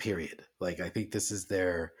 like period. Like I think this is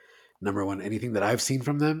their number one. Anything that I've seen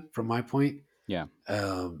from them, from my point, Yeah.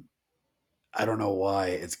 um, I don't know why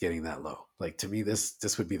it's getting that low. Like to me,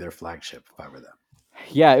 this would be their flagship if I were them.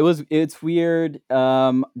 Yeah, it's weird.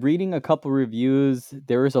 Reading a couple reviews,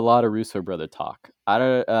 there was a lot of Russo brother talk. I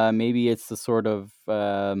don't maybe it's the sort of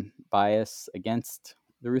bias against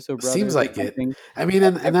the Russo Seems brothers or like it. something. I mean,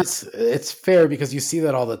 and that's it's fair because you see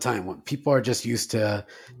that all the time when people are just used to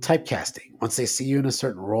typecasting. Once they see you in a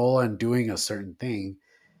certain role and doing a certain thing,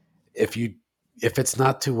 if you if it's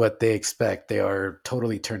not to what they expect, they are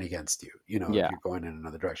totally turn against you. You know, if Yeah. you're going in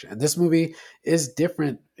another direction. And this movie is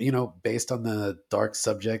different, you know, based on the dark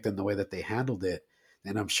subject and the way that they handled it.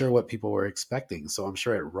 And I'm sure what people were expecting. So I'm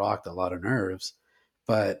sure it rocked a lot of nerves.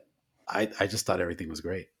 But I just thought everything was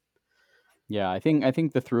great. Yeah, I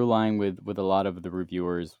think the through line with a lot of the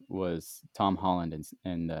reviewers was Tom Holland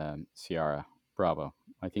and Ciara Bravo.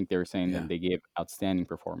 I think they were saying Yeah, that they gave outstanding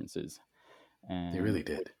performances, they and really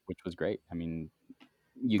did. which was great. I mean,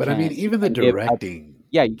 you But I mean, can't even the give out, directing,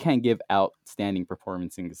 yeah, you can't give outstanding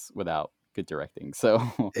performances without good directing.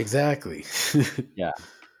 So exactly. yeah,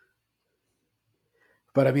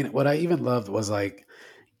 But I mean, what I even loved was like,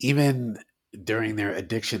 even during their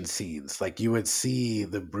addiction scenes, like you would see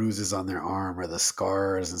the bruises on their arm or the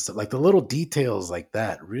scars and stuff. Like the little details like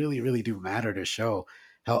that really, really do matter to show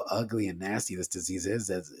how ugly and nasty this disease is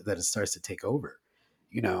that it starts to take over.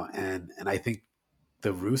 You know, and I think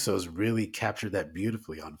the Russos really captured that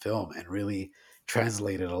beautifully on film and really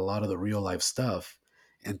translated a lot of the real life stuff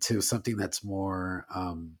into something that's more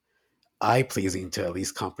eye pleasing to at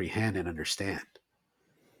least comprehend and understand,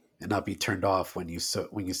 and not be turned off when you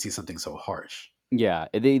see something so harsh. yeah,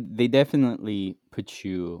 they definitely put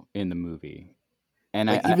you in the movie, and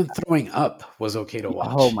Like even throwing up was okay to oh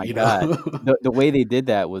watch, my you god, know? the way they did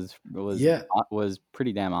that Yeah, was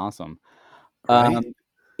pretty damn awesome. right? Um,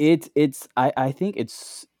 I think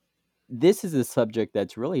it's this is a subject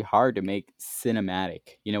that's really hard to make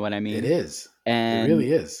cinematic. You know what I It mean? is. It And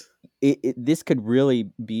really is. this could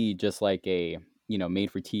really be just like a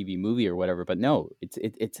made for TV movie or whatever. But no, it's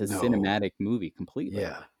a No. cinematic movie completely.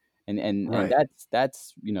 Yeah, And right.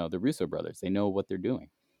 that's the Russo brothers. They know what they're doing.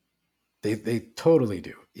 They totally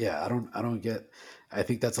do. Yeah, I don't get I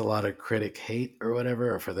think that's a lot of critic hate or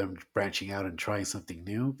whatever, or for them branching out and trying something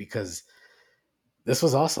new because this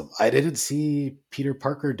was awesome. I didn't see Peter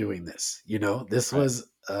Parker doing this. You know, this Right.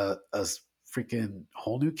 was freaking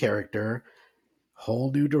whole new character,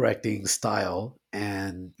 whole new directing style,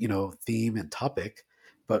 and theme and topic,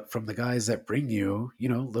 but from the guys that bring you,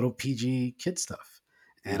 little PG kid stuff.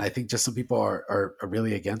 And Yeah. I think just some people are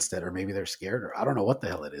really against it, or maybe they're scared, or I don't know what the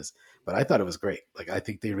hell it is. But I thought it was great. Like I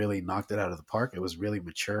think they really knocked it out of the park. It was really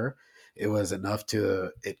mature. It was enough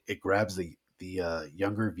to it grabs the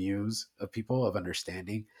younger views of people of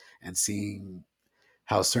understanding and seeing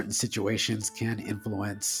how certain situations can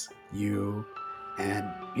influence you and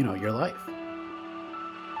your life.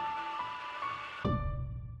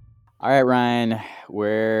 All right, Ryan.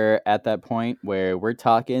 We're at that point where we're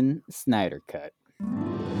talking Snyder Cut.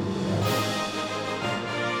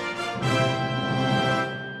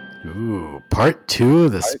 Ooh, part 2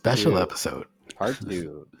 of the Part special two. episode. Part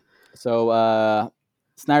 2. So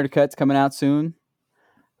Snyder Cut's coming out soon.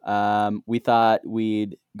 We thought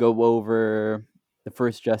we'd go over the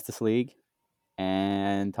first Justice League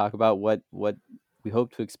and talk about what we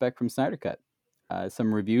hope to expect from Snyder Cut.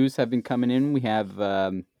 Some reviews have been coming in. We have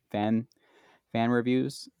fan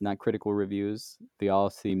reviews, not critical reviews. They all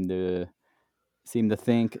seem to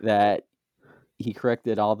think that he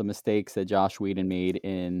corrected all the mistakes that Josh Whedon made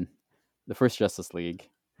in the first Justice League.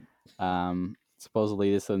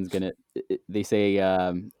 Supposedly this one's gonna. They say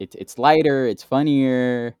it's lighter, it's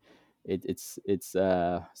funnier, it's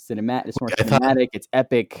cinematic, it's more I thought cinematic, it's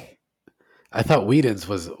epic. I thought Whedon's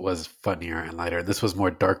was funnier and lighter. This was more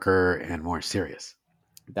darker and more serious.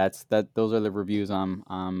 Those are the reviews I'm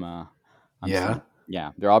Yeah. seeing.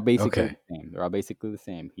 Yeah, they're all basically Okay. the same. They're all basically the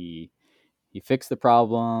same. He fixed the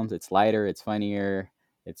problems. It's lighter. It's funnier.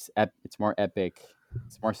 It's more epic.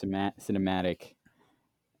 It's more cinematic,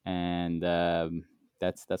 and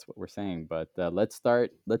that's what we're saying. But let's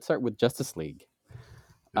start with Justice League.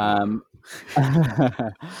 Um,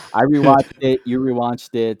 I rewatched it. You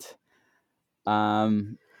rewatched it.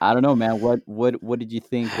 I don't know, man. What did you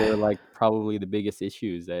think were like probably the biggest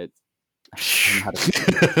issues that I don't know how to say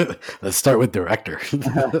Let's start with director.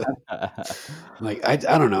 it. Like I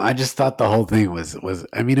don't know. I just thought the whole thing was.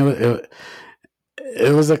 I mean,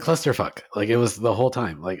 it was a clusterfuck. Like it was the whole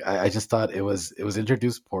time. Like I just thought it was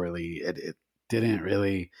introduced poorly. It didn't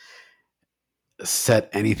really set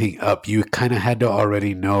anything up. You kind of had to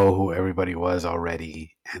already know who everybody was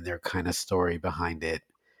already and their kind of story behind it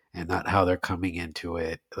and not how they're coming into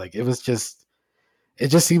it. Like it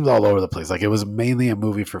just seemed all over the place. Like it was mainly a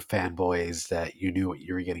movie for fanboys that you knew what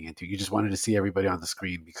you were getting into. You just wanted to see everybody on the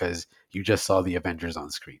screen because you just saw the Avengers on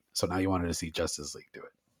screen. So now you wanted to see Justice League do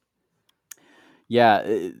it.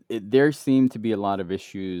 Yeah, there seemed to be a lot of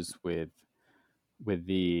issues with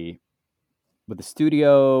the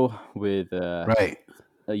studio, with Right.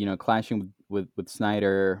 clashing with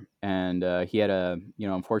Snyder, and he had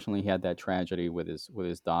unfortunately he had that tragedy with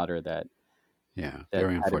his daughter Yeah. that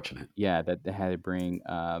Very had to, unfortunate. that they had to bring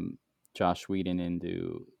Josh Whedon in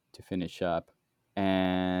to finish up,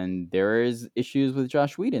 and there is issues with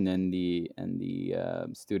Josh Whedon in the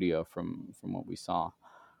studio from what we saw,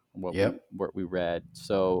 Yep. what we read.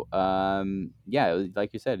 So yeah, it was,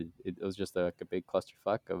 like you said, it was just a big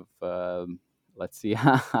clusterfuck of let's see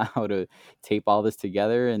how to tape all this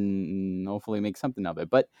together and hopefully make something of it.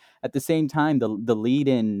 But at the same time, the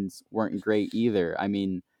lead-ins weren't great either. I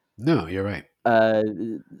mean, No, you're right.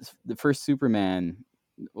 the first Superman,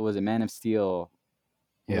 what was it, Man of Steel,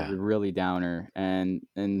 was Yeah. a really downer, and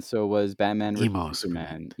so was Batman versus Emo Superman.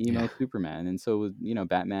 Superman, Yeah. emo Superman, and so was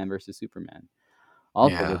Batman versus Superman.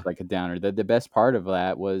 Also was Yeah. like a downer. The best part of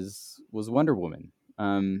that was Wonder Woman.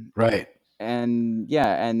 Right. And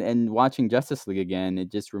yeah, and watching Justice League again, it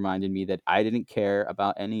just reminded me that I didn't care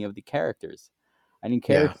about any of the characters. I didn't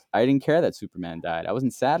care. Yeah. I didn't care that Superman died. I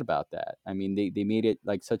wasn't sad about that. I mean, they made it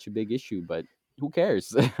like such a big issue, but who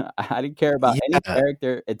cares? I didn't care about any Yeah.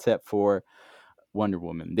 character except for Wonder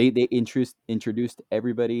Woman. They introduced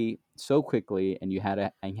everybody so quickly, and you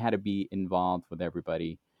had to be involved with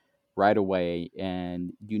everybody right away,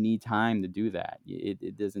 and you need time to do that.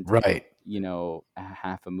 It doesn't take Right. a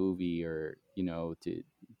half a movie, or to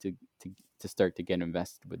to start to get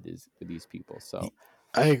invested with these people. So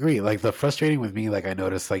I agree. Like the frustrating with me, like I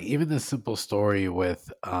noticed, like even the simple story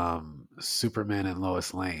with Superman and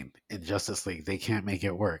Lois Lane in Justice League, they can't make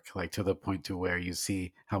it work. Like to the point to where you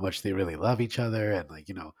see how much they really love each other, and like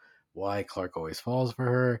why Clark always falls for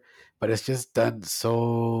her. But it's just done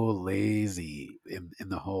so lazy in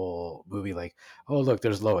the whole movie. Like, oh look,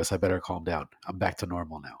 there's Lois. I better calm down. I'm back to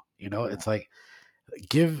normal now. yeah, It's like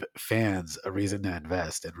give fans a reason to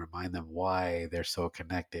invest and remind them why they're so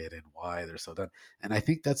connected and why they're so done. And I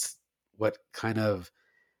think that's what kind of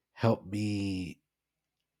helped me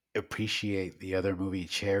appreciate the other movie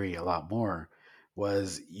Cherry a lot more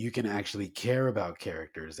was you can actually care about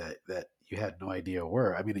characters that you had no idea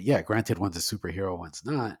were. I mean, yeah, granted one's a superhero, one's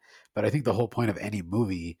not, but I think the whole point of any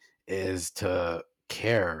movie is to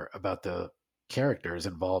care about the characters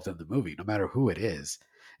involved in the movie, no matter who it is.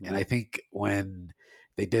 And yeah. I think when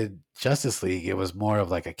they did Justice League, it was more of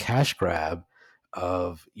like a cash grab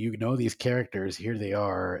of these characters, here they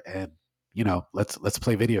are, and let's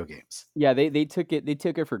play video games. Yeah, they took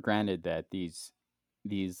it for granted that these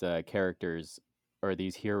characters or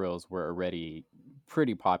these heroes were already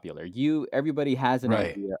pretty popular. Everybody has an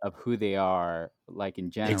Right. idea of who they are, like in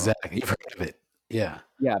general. Exactly. You've heard of it. Yeah.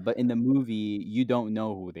 Yeah, but in the movie, you don't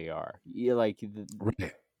know who they are. Like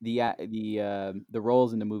Right. the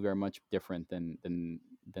roles in the movie are much different than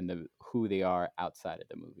the who they are outside of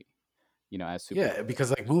the movie. As super. Yeah,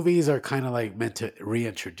 because like movies are kind of like meant to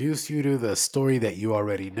reintroduce you to the story that you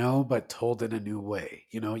already know, but told in a new way.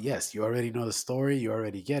 Yes, you already know the story, you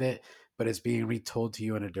already get it, but it's being retold to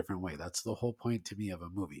you in a different way. That's the whole point to me of a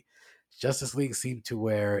movie. Justice League seemed to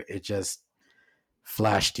where it just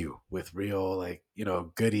flashed you with real like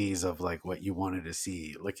goodies of like what you wanted to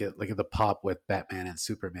see. Look at the pop with Batman and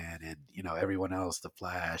Superman and everyone else, the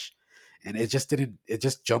Flash, and it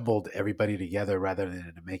just jumbled everybody together rather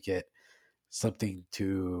than to make it something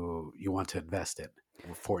to you want to invest in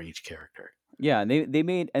for each character. Yeah, and they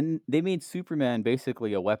made Superman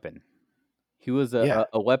basically a weapon. He was Yeah,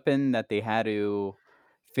 a weapon that they had to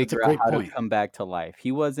that's a figure out great how to point. come back to life.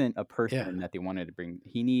 He wasn't a Yeah, person that they wanted to bring.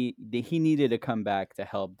 He needed to come back to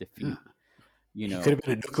help yeah. defeat. You He could know. have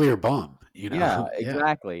been a nuclear bomb. Yeah, Yeah,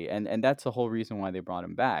 exactly, and that's the whole reason why they brought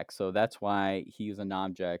him back. So that's why he's an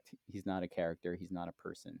object. He's not a character. He's not a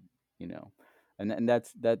person. You know, and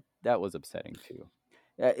that was upsetting too.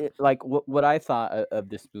 Like what I thought of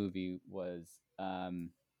this movie was,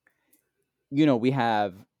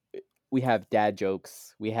 we have dad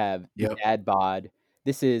jokes, we have yep, dad bod.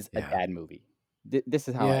 This is a yeah, dad movie. This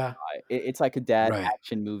is how I yeah, saw it. It's like a dad right,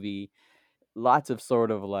 action movie. Lots of sort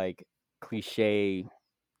of like cliche,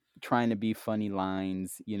 trying to be funny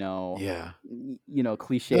lines. yeah.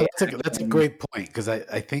 Cliche No, that's a action. great point because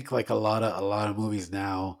I think like a lot of movies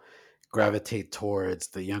now gravitate towards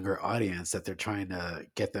the younger audience, that they're trying to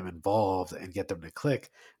get them involved and get them to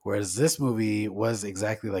click. Whereas this movie was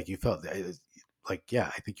exactly like you felt. Like, yeah,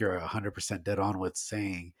 I think you're 100% dead on with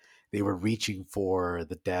saying they were reaching for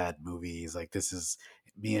the dad movies. Like, this is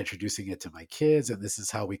me introducing it to my kids, and this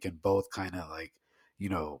is how we can both kind of like, you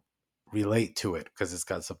know, relate to it because it's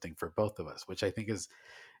got something for both of us, which I think is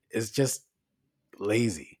just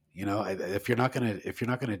lazy. You know, if you're not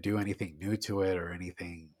gonna do anything new to it or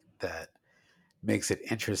anything that makes it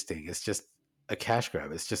interesting, it's just a cash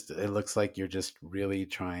grab. It looks like you're just really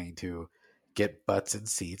trying to get butts in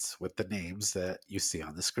seats with the names that you see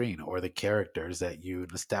on the screen or the characters that you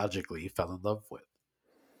nostalgically fell in love with.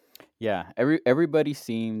 Yeah, everybody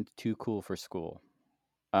seemed too cool for school.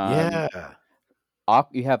 Um, Yeah,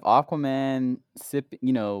 You have Aquaman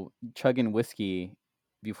chugging whiskey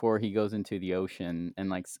before he goes into the ocean and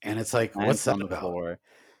like and it's like, what's lands that on the about? floor.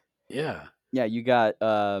 Yeah, Yeah, you got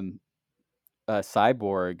a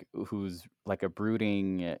Cyborg who's like a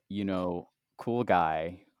brooding, cool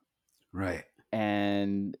guy, right.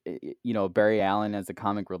 and Barry Allen as a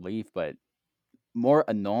comic relief, but more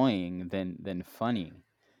annoying than funny.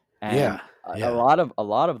 And Yeah, a yeah. lot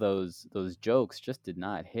of those jokes just did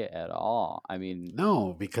not hit at all. I mean,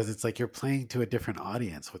 No, because it's like you're playing to a different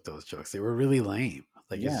audience with those jokes. They were really lame.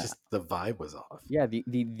 Like, it's yeah, just the vibe was off. yeah.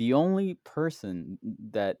 The only person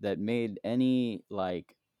that made any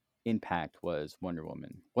like impact was Wonder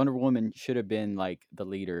Woman. Wonder Woman should have been like the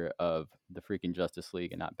leader of the freaking Justice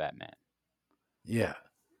League and not Batman. Yeah.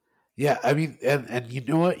 Yeah, I mean, and you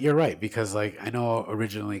know what? You're right, because like I know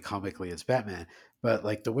originally comically it's Batman, but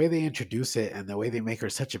like the way they introduce it and the way they make her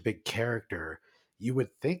such a big character, you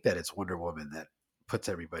would think that it's Wonder Woman that puts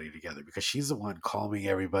everybody together because she's the one calming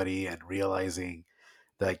everybody and realizing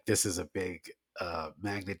like this is a big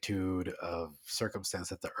magnitude of circumstance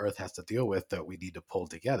that the Earth has to deal with that we need to pull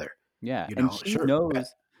together. Yeah, You and know, she sure,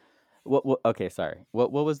 knows what. Okay, sorry.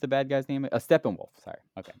 What was the bad guy's name? Steppenwolf. Sorry.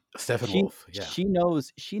 Okay. She Steppenwolf, yeah, she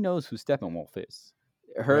knows who Steppenwolf is.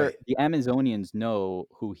 right, The Amazonians know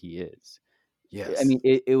who he is. I yes, mean,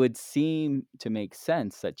 it would seem to make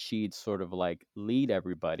sense that she'd sort of like lead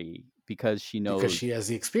everybody because she because knows she has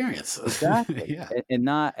the experience. exactly, Yeah. and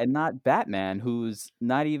not Batman, who's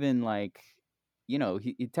not even like,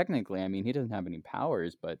 he technically, I mean, he doesn't have any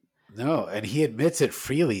powers, but No, and he admits it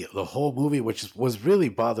freely the whole movie, was really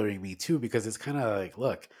bothering me too, because it's kind of like,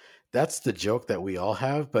 look, that's the joke that we all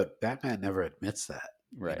have, but Batman never admits that.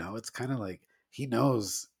 You right, know, it's kind of like he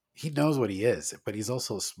knows what he is, but he's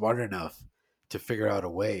also smart enough to figure out a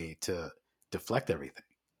way to deflect everything.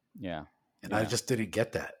 yeah, And I yeah, just didn't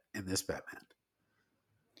get that in this Batman.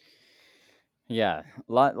 yeah,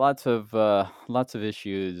 lots of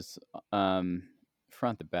issues, um,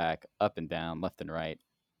 front to back, up and down, left and right,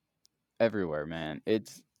 everywhere, man.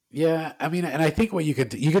 It's Yeah, I mean, and I think what you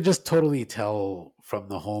could just totally tell from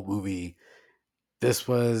the whole movie this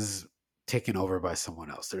was taken over by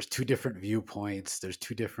someone else. There's two different viewpoints. There's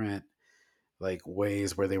two different like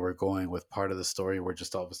ways where they were going with part of the story where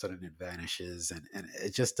just all of a sudden it vanishes and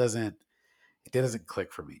it doesn't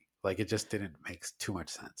click for me. Like it just didn't make too much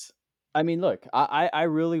sense. I mean, look, I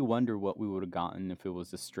really wonder what we would have gotten if it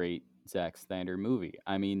was a straight Zack Snyder movie.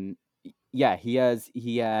 I mean, yeah, he's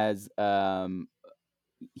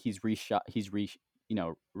reshot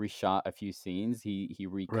reshot a few scenes. He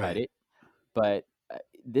recut Right. it, but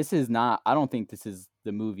this is not. I don't think this is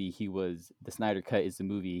the movie the Snyder cut is the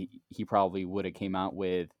movie he probably would have came out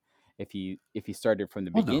with if he started from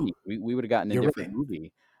the Oh no. beginning. We would have gotten a You're different right.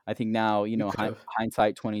 movie. I think now, You could have.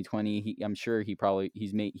 hindsight 2020. I'm sure he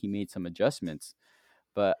made some adjustments,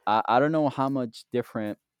 but I don't know how much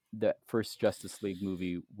different the first Justice League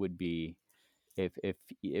movie would be if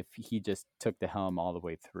he just took the helm all the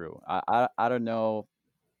way through. I don't know.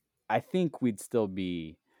 I think we'd still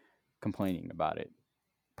be complaining about it.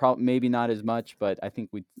 Maybe not as much, but I think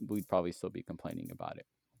we'd probably still be complaining about it.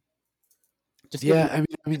 Just given Yeah,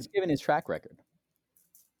 I mean, just given his track record.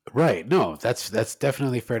 right. No, that's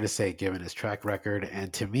definitely fair to say given his track record.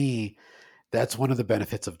 And to me, that's one of the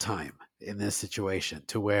benefits of time in this situation,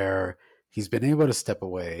 to where he's been able to step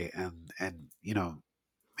away and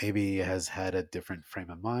maybe has had a different frame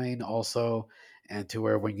of mind also, and to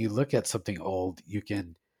where when you look at something old you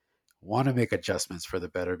can want to make adjustments for the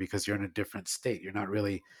better because you're in a different state. You're not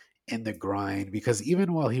really in the grind, because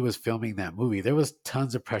even while he was filming that movie there was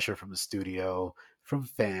tons of pressure from the studio, from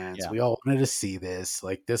fans. Yeah, We all wanted to see this.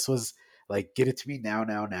 Like, this was like, get it to me now,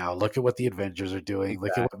 now, now. Look at what the Avengers are doing.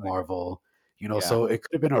 Look at what exactly. Marvel, Yeah, so it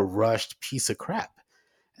could have been a rushed piece of crap.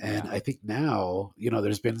 And yeah, I think now,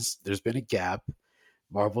 there's been a gap.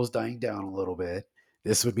 Marvel's dying down a little bit.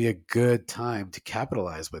 this would be a good time to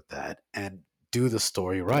capitalize with that and do the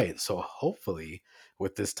story right. So hopefully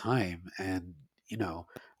with this time and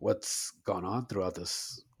what's gone on throughout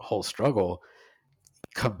this whole struggle,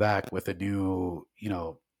 come back with a new,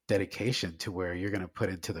 dedication to where you're going to put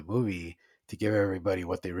into the movie to give everybody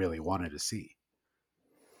what they really wanted to see.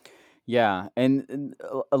 Yeah, and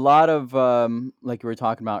a lot of like we were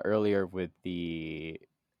talking about earlier with the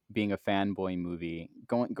being a fanboy movie,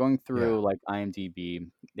 going Yeah. through like IMDb,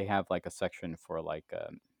 they have like a section for like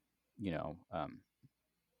you know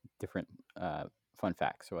different fun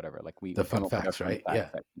facts or whatever. Like The we fun came up with our facts, fun right? fact Yeah.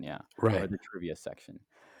 section, yeah, or Right. the trivia section.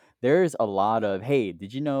 There's a lot of, hey,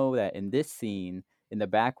 did you know that in this scene in the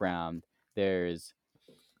background there's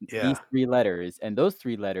these Yeah. three letters, and those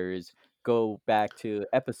three letters go back to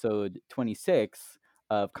episode 26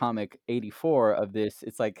 of comic 84 of this.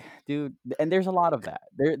 It's like, dude, and there's a lot of that.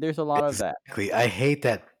 There's a lot of that. Exactly. I hate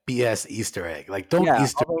that BS Easter egg. Like, don't Yeah,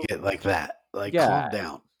 Easter although egg it like that. Like, yeah, calm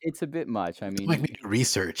down. it's a bit much. I Don't make mean, me do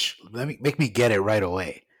research. Let me make me get it right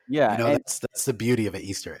away. yeah, That's the beauty of an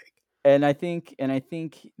Easter egg. and I think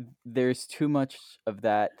there's too much of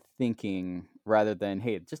that thinking rather than,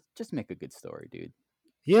 hey, just make a good story, dude.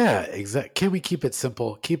 Yeah, exactly. Can we keep it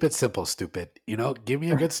simple? Keep it simple, stupid. Give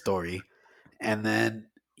me a good story, and then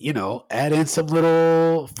add in some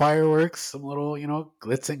little fireworks, some little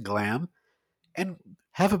glitz and glam, and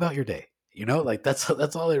have about your day. Like that's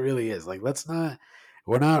all it really is. Like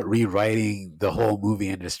we're not rewriting the whole movie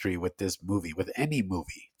industry with this movie, with any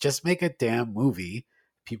movie. Just make a damn movie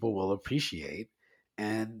people will appreciate,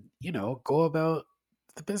 and go about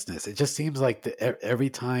the business. It just seems like every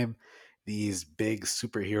time these big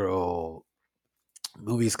superhero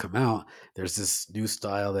movies come out, there's this new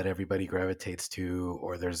style that everybody gravitates to,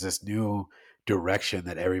 or there's this new direction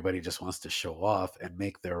that everybody just wants to show off and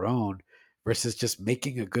make their own versus just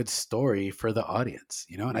making a good story for the audience,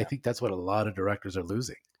 and I Yeah. think that's what a lot of directors are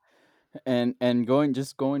losing. And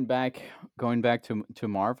going back to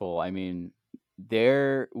Marvel, I mean,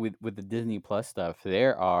 they're with the Disney Plus stuff, they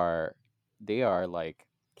are like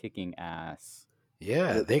kicking ass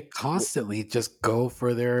Yeah, with, they with, constantly just go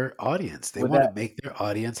for their audience. They with want to that. make their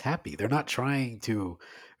audience happy. They're not trying to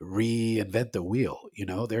reinvent the wheel,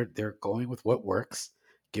 they're going with what works,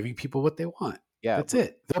 giving people what they want. Yeah, That's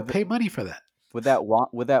it. They'll with pay money for that. with that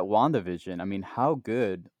WandaVision. I mean, how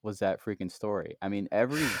good was that freaking story? I mean,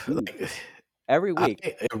 Like, every I week,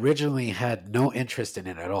 originally had no interest in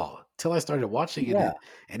it at all till I started watching in yeah, it.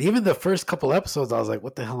 And even the first couple episodes, I was like,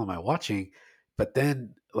 what the hell am I watching? But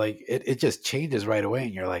then like it just changes right away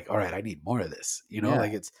and you're like, all right, I need more of this.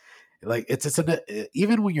 yeah,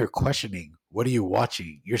 Even when you're questioning, what are you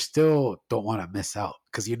watching? You still don't want to miss out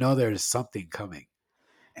because there's something coming.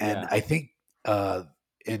 And yeah. I think uh,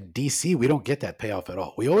 in DC, we don't get that payoff at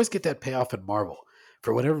all. We always get that payoff in Marvel.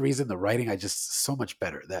 For whatever reason, the writing I just so much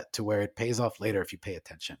better that to where it pays off later if you pay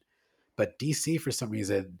attention. But DC, for some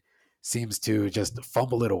reason, seems to just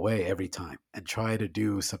fumble it away every time and try to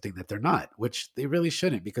do something that they're not, which they really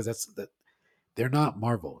shouldn't because they're not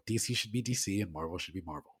Marvel. DC should be DC and Marvel should be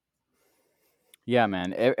Marvel. Yeah,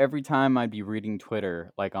 man. Every time I'd be reading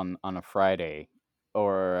Twitter, like on a Friday,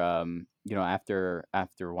 or after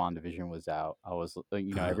WandaVision was out, I was Uh,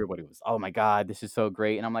 everybody was, oh my god, this is so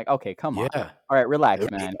great, and I'm like, okay, come on, yeah, all right, relax,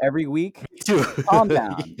 me man. Every week, too. calm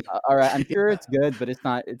down. All right, I'm sure it's good, but it's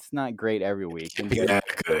not great every week. And Be then that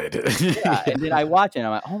good. yeah, and then I watch it, and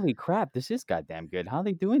I'm like, holy crap, this is goddamn good. How are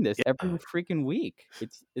they doing this every Yeah. freaking week?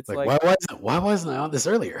 It's Like like, why wasn't I on this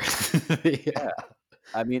earlier? yeah. Yeah.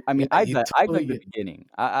 I mean, Yeah, you I dug the totally. beginning.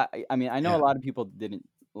 I mean, I know a Yeah. lot of people didn't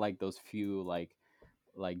like those few like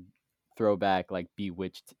throwback like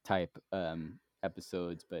Bewitched type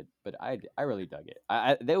episodes, but I really dug it.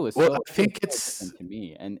 That was Well, so I think different it's to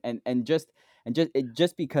me, and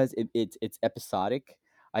just because it's episodic.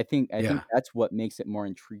 I think yeah, that's what makes it more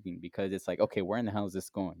intriguing because it's like, okay, where in the hell is this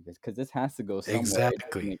going? Because this has to go somewhere. It doesn't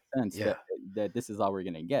exactly. make sense Yeah. that this is all we're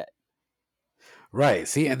gonna get. Right.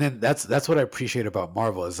 See, and then that's what I appreciate about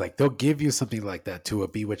Marvel is like they'll give you something like that to a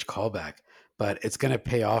Bewitched callback, but it's gonna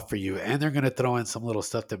pay off for you, and they're gonna throw in some little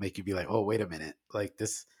stuff to make you be like, oh, wait a minute, like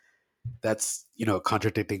that's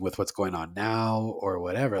contradicting with what's going on now or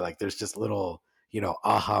whatever. Like there's just little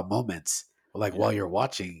aha moments like Yeah. while you're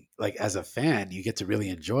watching, like as a fan, you get to really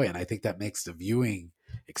enjoy, and I think that makes the viewing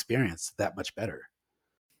experience that much better.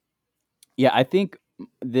 Yeah, I think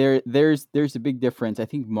there's a big difference. I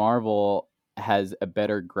think Marvel has a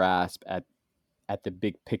better grasp at the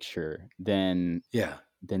big picture than Yeah.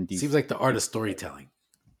 than Seems DC. like the art of storytelling.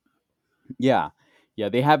 Yeah, Yeah,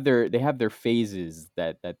 they have their phases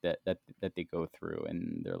that they go through,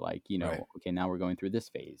 and they're like, Right. okay, now we're going through this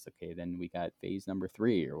phase. Okay, then we got phase number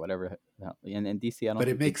 3 or whatever. And DC, I don't But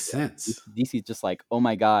it think they makes do that. sense. DC just like, oh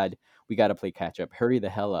my god, we got to play catch up. Hurry the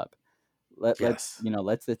hell up. Yes.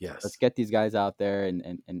 Let's Yes. get these guys out there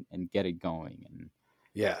and get it going.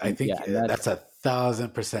 Yeah, I And yeah, think and that that's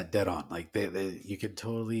 1,000% dead on. Like you can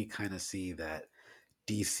totally kind of see that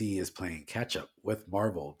DC is playing catch up with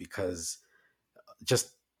Marvel because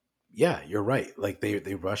just yeah, you're right. Like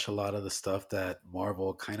they rush a lot of the stuff that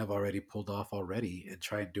Marvel kind of already pulled off already and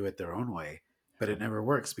try and do it their own way, but it never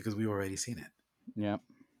works because we've already seen it. yeah.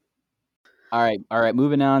 All right.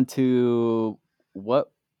 Moving on to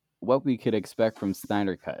what what we could expect from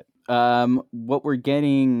Snyder Cut. What we're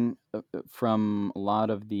getting from a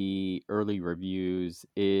lot of the early reviews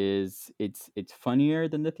is it's funnier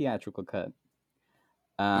than the theatrical cut.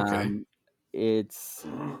 Okay. Um, it's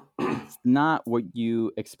not what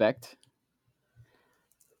you expect.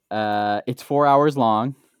 It's 4 hours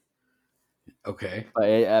long, Okay. but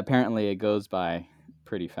apparently it goes by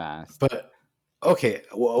pretty fast. But okay,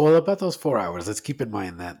 well about those 4 hours, let's keep in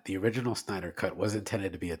mind that the original Snyder cut was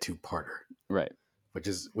intended to be a two-parter, Right.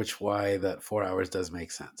 which why that 4 hours does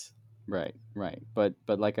make sense. Right, right. But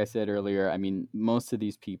like I said earlier, I mean, most of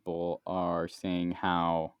these people are saying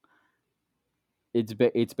how it's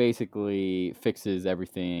basically fixes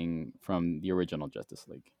everything from the original Justice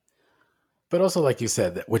League. But also, like you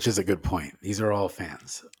said, which is a good point. These are all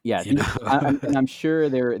fans, Yeah, you know. and I'm sure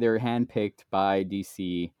they're handpicked by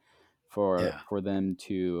DC Yeah, for them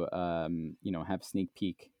to have sneak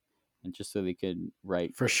peek, and just so they could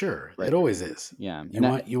for sure. It write always reviews. is. Yeah,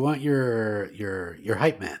 You want your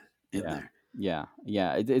hype man in yeah, there.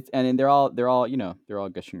 yeah. It's and they're all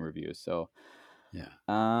gushing reviews. So Yeah.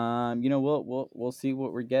 we'll see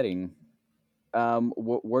what we're getting.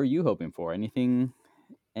 What are you hoping for?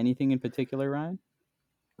 Anything in particular, Ryan?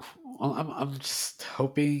 Well, I'm just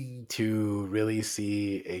hoping to really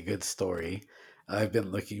see a good story. I've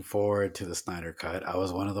been looking forward to the Snyder Cut. I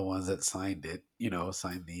was one of the ones that signed it,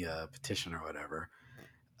 signed the petition or whatever.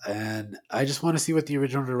 And I just want to see what the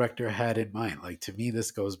original director had in mind. Like to me,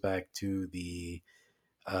 this goes back to the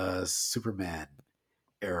Superman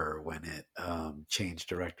era when it changed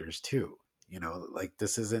directors too. Like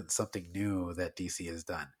this isn't something new that DC has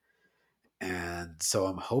done. And so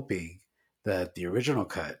I'm hoping that the original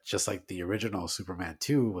cut, just like the original Superman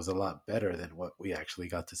 2, was a lot better than what we actually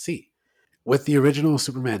got to see. With the original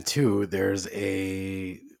Superman 2, there's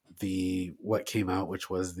the what came out, which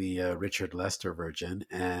was the Richard Lester version,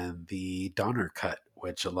 and the Donner cut,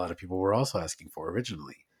 which a lot of people were also asking for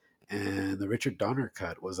originally. And the Richard Donner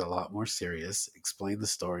cut was a lot more serious, explained the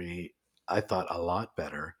story, I thought, a lot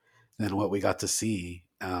better than what we got to see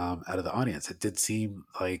out of the audience. It did seem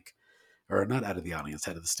like, or not out of the audience,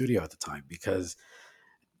 out of the studio at the time, because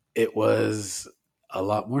it was a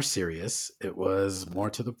lot more serious. It was more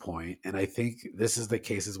to the point. And I think this is the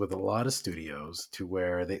cases with a lot of studios to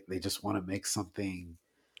where they just want to make something,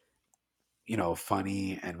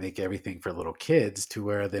 funny and make everything for little kids to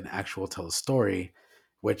where then actual tell a story,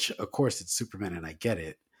 which of course it's Superman and I get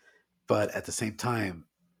it. But at the same time,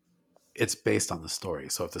 it's based on the story.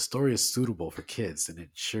 So if the story is suitable for kids, then it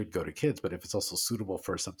should go to kids. But if it's also suitable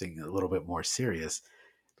for something a little bit more serious,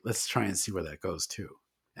 let's try and see where that goes too.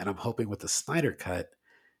 And I'm hoping with the Snyder cut,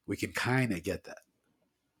 we can kind of get that.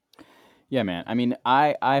 Yeah, man. I mean,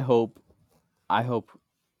 I hope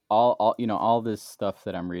all this stuff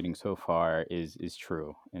that I'm reading so far is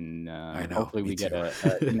true, and I know, hopefully me we get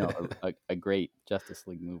too. a great Justice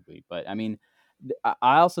League movie. But I mean,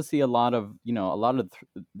 I also see a lot of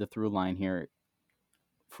the through line here,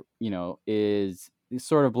 is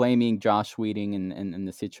sort of blaming Josh Whedon and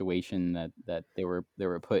the situation that they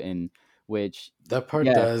were put in, which That part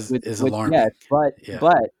yes, is with yes, alarming. but Yeah.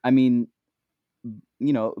 I mean,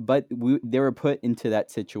 they were put into that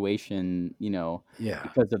situation, Yeah.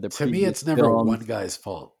 because of the To me, previous it's never one films. guy's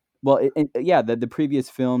fault. Well, yeah, the previous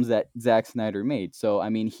films that Zack Snyder made. So I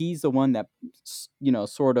mean, he's the one that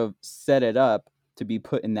sort of set it up to be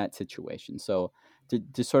put in that situation. So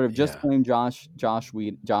to sort of just Yeah. blame Josh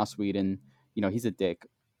Whedon, he's a dick,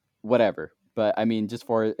 whatever. But I mean, just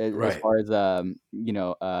for as Right. far as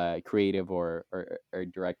creative or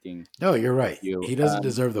directing No, you're right. you. He doesn't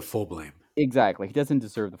deserve the full blame. Exactly. He doesn't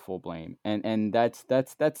deserve the full blame. And that's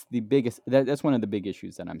the biggest that's one of the big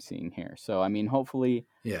issues that I'm seeing here. So I mean, hopefully,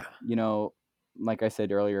 Yeah. you know, like I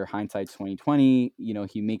said earlier, hindsight's 2020,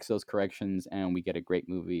 he makes those corrections and we get a great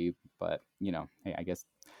movie, but hey, I guess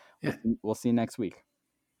Yeah. we'll see next week.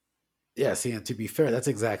 Yeah. See, and to be fair, that's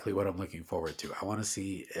exactly what I'm looking forward to. I want to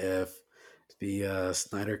see if the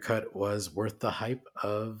Snyder Cut was worth the hype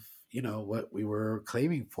of, what we were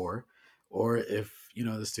claiming for, or if,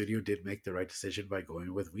 the studio did make the right decision by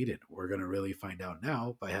going with Whedon. We're going to really find out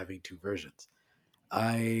now by having two versions.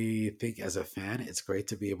 I think as a fan, it's great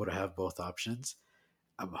to be able to have both options.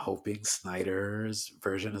 I'm hoping Snyder's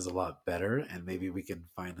version is a lot better, and maybe we can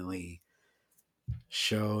finally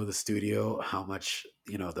show the studio how much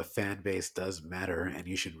the fan base does matter, and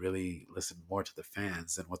you should really listen more to the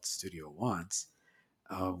fans than what the studio wants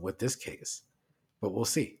with this case. But we'll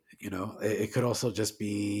see. It could also just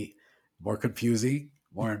be more confusing,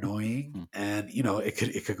 more annoying, and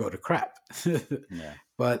it could go to crap. Yeah.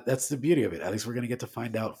 But that's the beauty of it. At least we're going to get to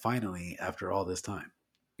find out finally after all this time.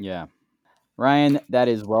 Yeah. Ryan, that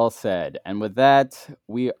is well said. And with that,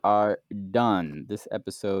 we are done. This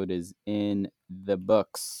episode is in the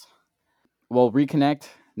books. We'll reconnect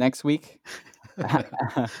next week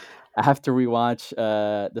after we watch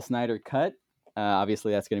the Snyder Cut.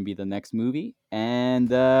 Obviously, that's going to be the next movie.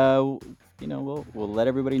 And, we'll let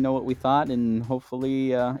everybody know what we thought. And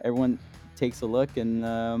hopefully everyone takes a look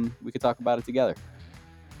and we could talk about it together.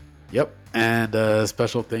 Yep. And a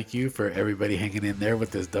special thank you for everybody hanging in there with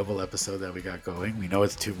this double episode that we got going. We know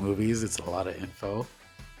it's 2 movies. It's a lot of info.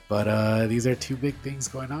 But these are 2 big things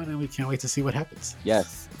going on, and we can't wait to see what happens.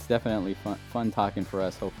 Yes, it's definitely fun talking for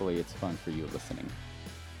us. Hopefully it's fun for you listening.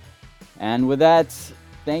 And with that,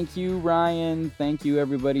 thank you, Ryan. Thank you,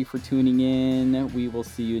 everybody, for tuning in. We will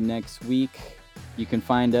see you next week. You can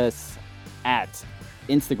find us at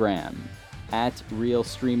Instagram, at Reel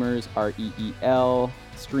Streamers, REEL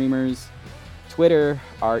Streamers, Twitter,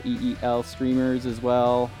 REEL Streamers as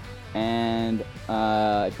well. And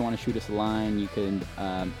if you want to shoot us a line, you can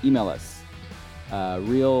email us,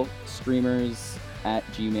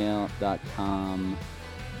 realstreamers@gmail.com.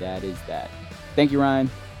 That is that. Thank you,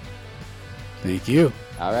 Ryan. Thank you.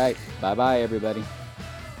 All right. Bye-bye, everybody.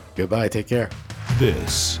 Goodbye. Take care.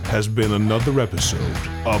 This has been another episode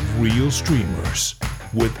of Reel Streamers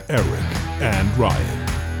with Eric and Ryan.